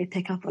they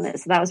pick up on it.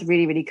 So that was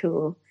really, really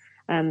cool.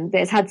 But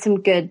it's had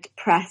some good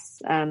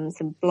press,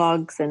 some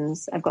blogs, and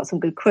I've got some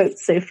good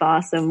quotes so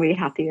far, so I'm really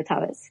happy with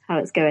how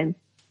it's going.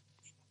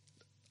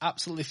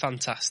 Absolutely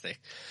fantastic.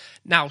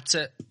 Now,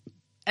 to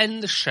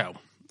end the show,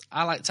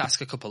 I like to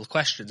ask a couple of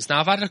questions. Now,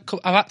 I've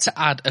had to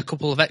add a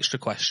couple of extra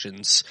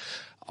questions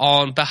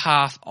on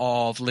behalf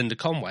of Linda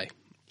Conway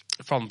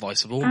from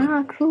Voice of a Woman.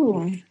 Ah,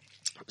 cool.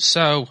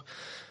 So,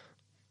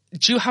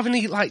 do you have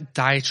any like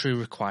dietary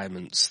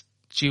requirements?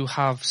 Do you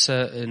have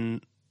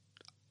certain,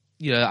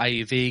 are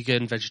you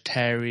vegan,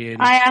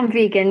 vegetarian? I am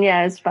vegan, yeah,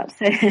 I was about to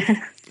say.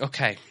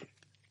 Okay.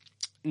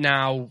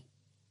 Now,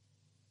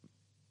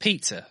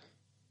 pizza.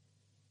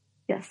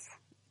 Yes.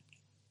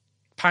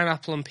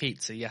 Pineapple and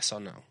pizza, yes or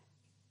no?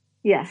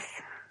 Yes.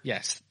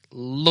 Yes.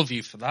 Love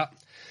you for that.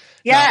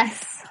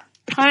 Yes.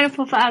 Now,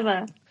 pineapple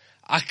forever.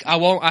 I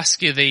won't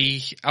ask you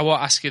the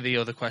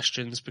other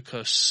questions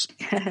because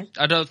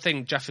I don't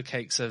think Jaffa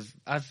Cakes are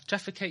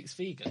Jaffa Cakes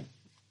vegan,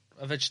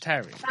 a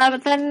vegetarian.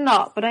 But they're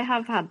not. But I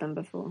have had them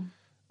before.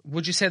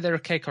 Would you say they're a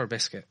cake or a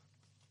biscuit?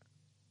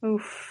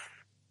 Oof,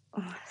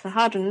 it's a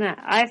hard one, isn't it?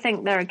 I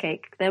think they're a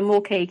cake. They're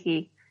more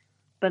cakey,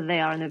 but they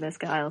are in the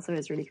biscuit aisle, so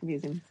it's really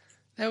confusing.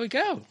 There we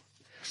go.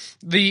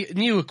 The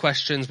newer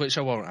questions, which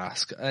I won't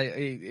ask,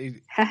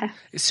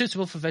 it's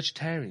suitable for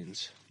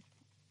vegetarians.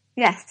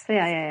 Yes,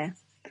 yeah.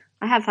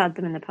 I have had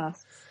them in the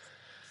past.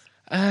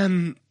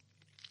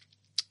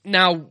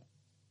 Now,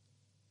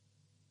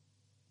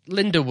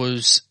 Linda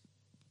was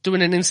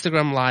doing an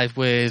Instagram live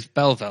with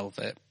Belle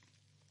Velvet,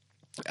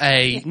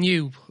 a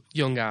new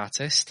young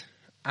artist,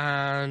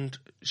 and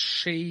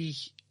she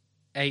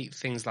ate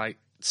things like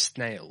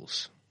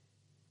snails.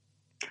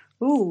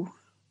 Ooh.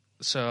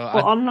 So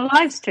on the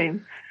live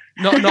stream?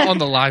 Not on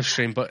the live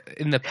stream, but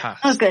in the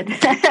past. Oh, good.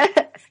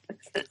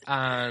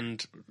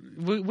 And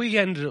we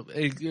ended up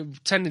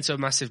tending to a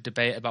massive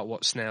debate about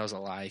what snails are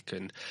like,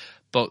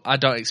 but I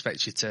don't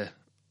expect you to.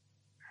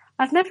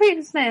 I've never eaten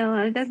a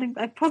snail.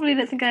 I probably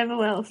don't think I ever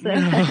will. So.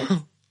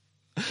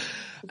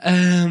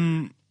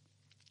 No.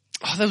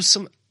 There was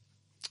some.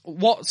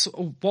 What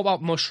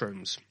about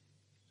mushrooms?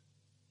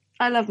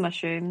 I love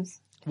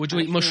mushrooms. Would you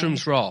eat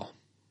mushrooms raw?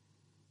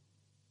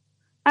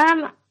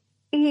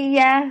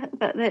 Yeah,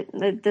 but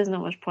there's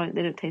not much point.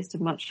 They don't taste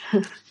of much.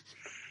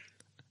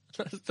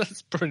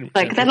 That's brilliant.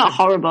 Like they're not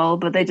horrible,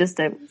 but they just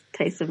don't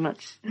taste of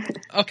much.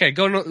 Okay,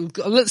 go on.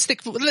 Let's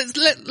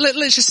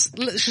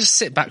just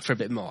sit back for a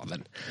bit more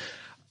then.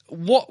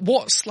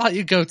 What's like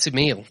your go-to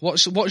meal?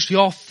 What's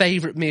your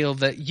favourite meal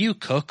that you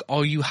cook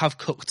or you have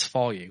cooked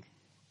for you?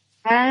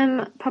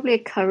 Probably a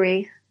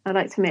curry. I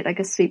like to make like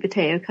a sweet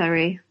potato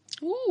curry.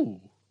 Ooh,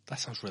 that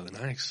sounds really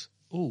nice.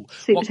 Ooh,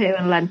 sweet potato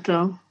and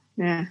lentil.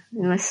 Yeah,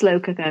 in a slow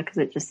cooker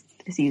because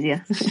it's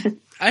easier.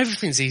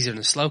 Everything's easier in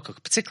a slow cooker,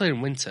 particularly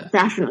in winter.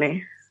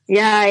 Definitely.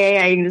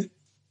 Yeah. You can just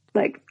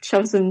like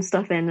shove some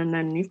stuff in and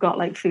then you've got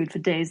like food for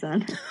days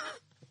then.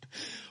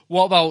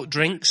 What about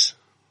drinks?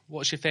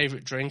 What's your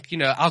favourite drink? You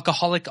know,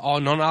 alcoholic or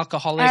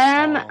non-alcoholic?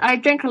 I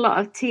drink a lot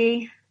of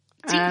tea?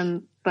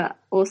 But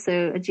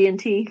also a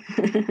G&T.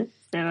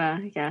 So,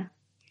 yeah.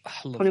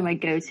 Probably my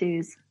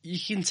go-tos. You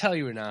can tell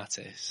you're an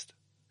artist.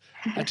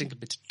 I drink a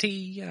bit of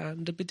tea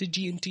and a bit of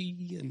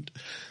G&T and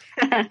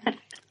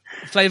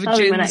flavoured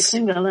gins. My next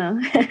single now.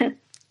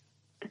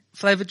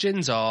 Flavoured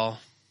gins or?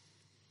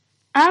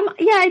 Yeah,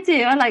 I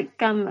do. I like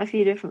a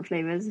few different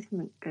flavours.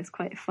 It's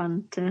quite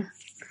fun to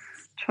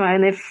try,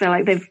 and they feel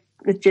like the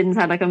gins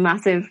had like a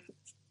massive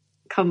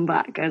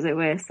comeback, as it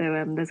were.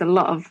 So there's a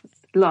lot of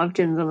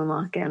gins on the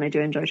market, and I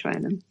do enjoy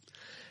trying them.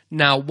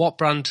 Now, what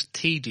brand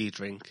tea do you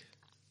drink?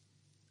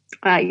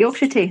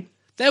 Yorkshire tea.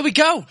 There we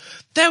go.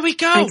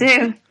 I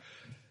do.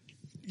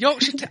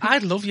 Yorkshire tea. I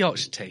love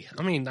Yorkshire tea.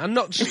 I mean, I'm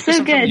not just because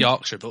I'm from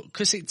Yorkshire, but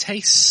because it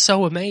tastes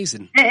so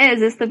amazing. It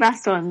is. It's the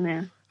best one,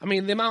 yeah. I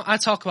mean, the amount I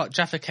talk about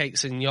Jaffa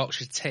Cakes and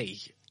Yorkshire tea,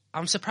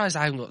 I'm surprised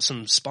I haven't got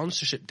some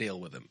sponsorship deal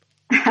with them.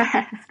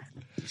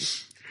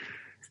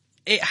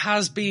 It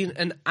has been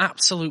an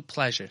absolute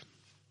pleasure.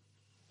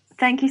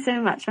 Thank you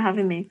so much for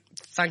having me.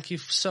 Thank you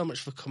so much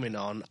for coming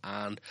on,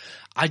 and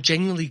I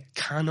genuinely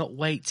cannot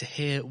wait to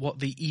hear what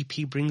the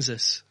EP brings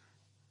us.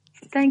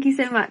 Thank you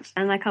so much,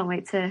 and I can't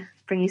wait to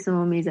bring you some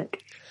more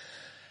music.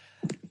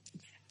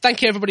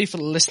 Thank you, everybody, for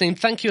listening.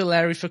 Thank you,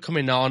 Larry, for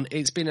coming on.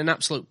 It's been an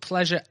absolute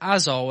pleasure,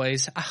 as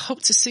always. I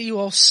hope to see you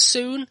all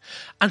soon,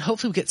 and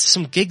hopefully we'll get to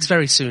some gigs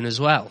very soon as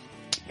well.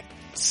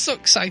 So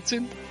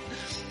exciting.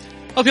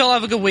 Hope you all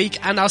have a good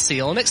week, and I'll see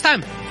you all next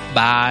time.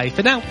 Bye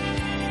for now.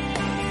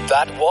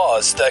 That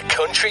was the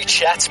Country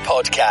Chat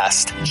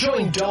Podcast.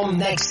 Join Dom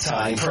next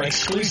time for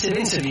exclusive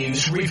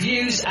interviews,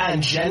 reviews,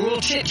 and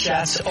general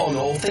chit-chat on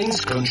all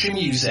things country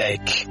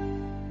music.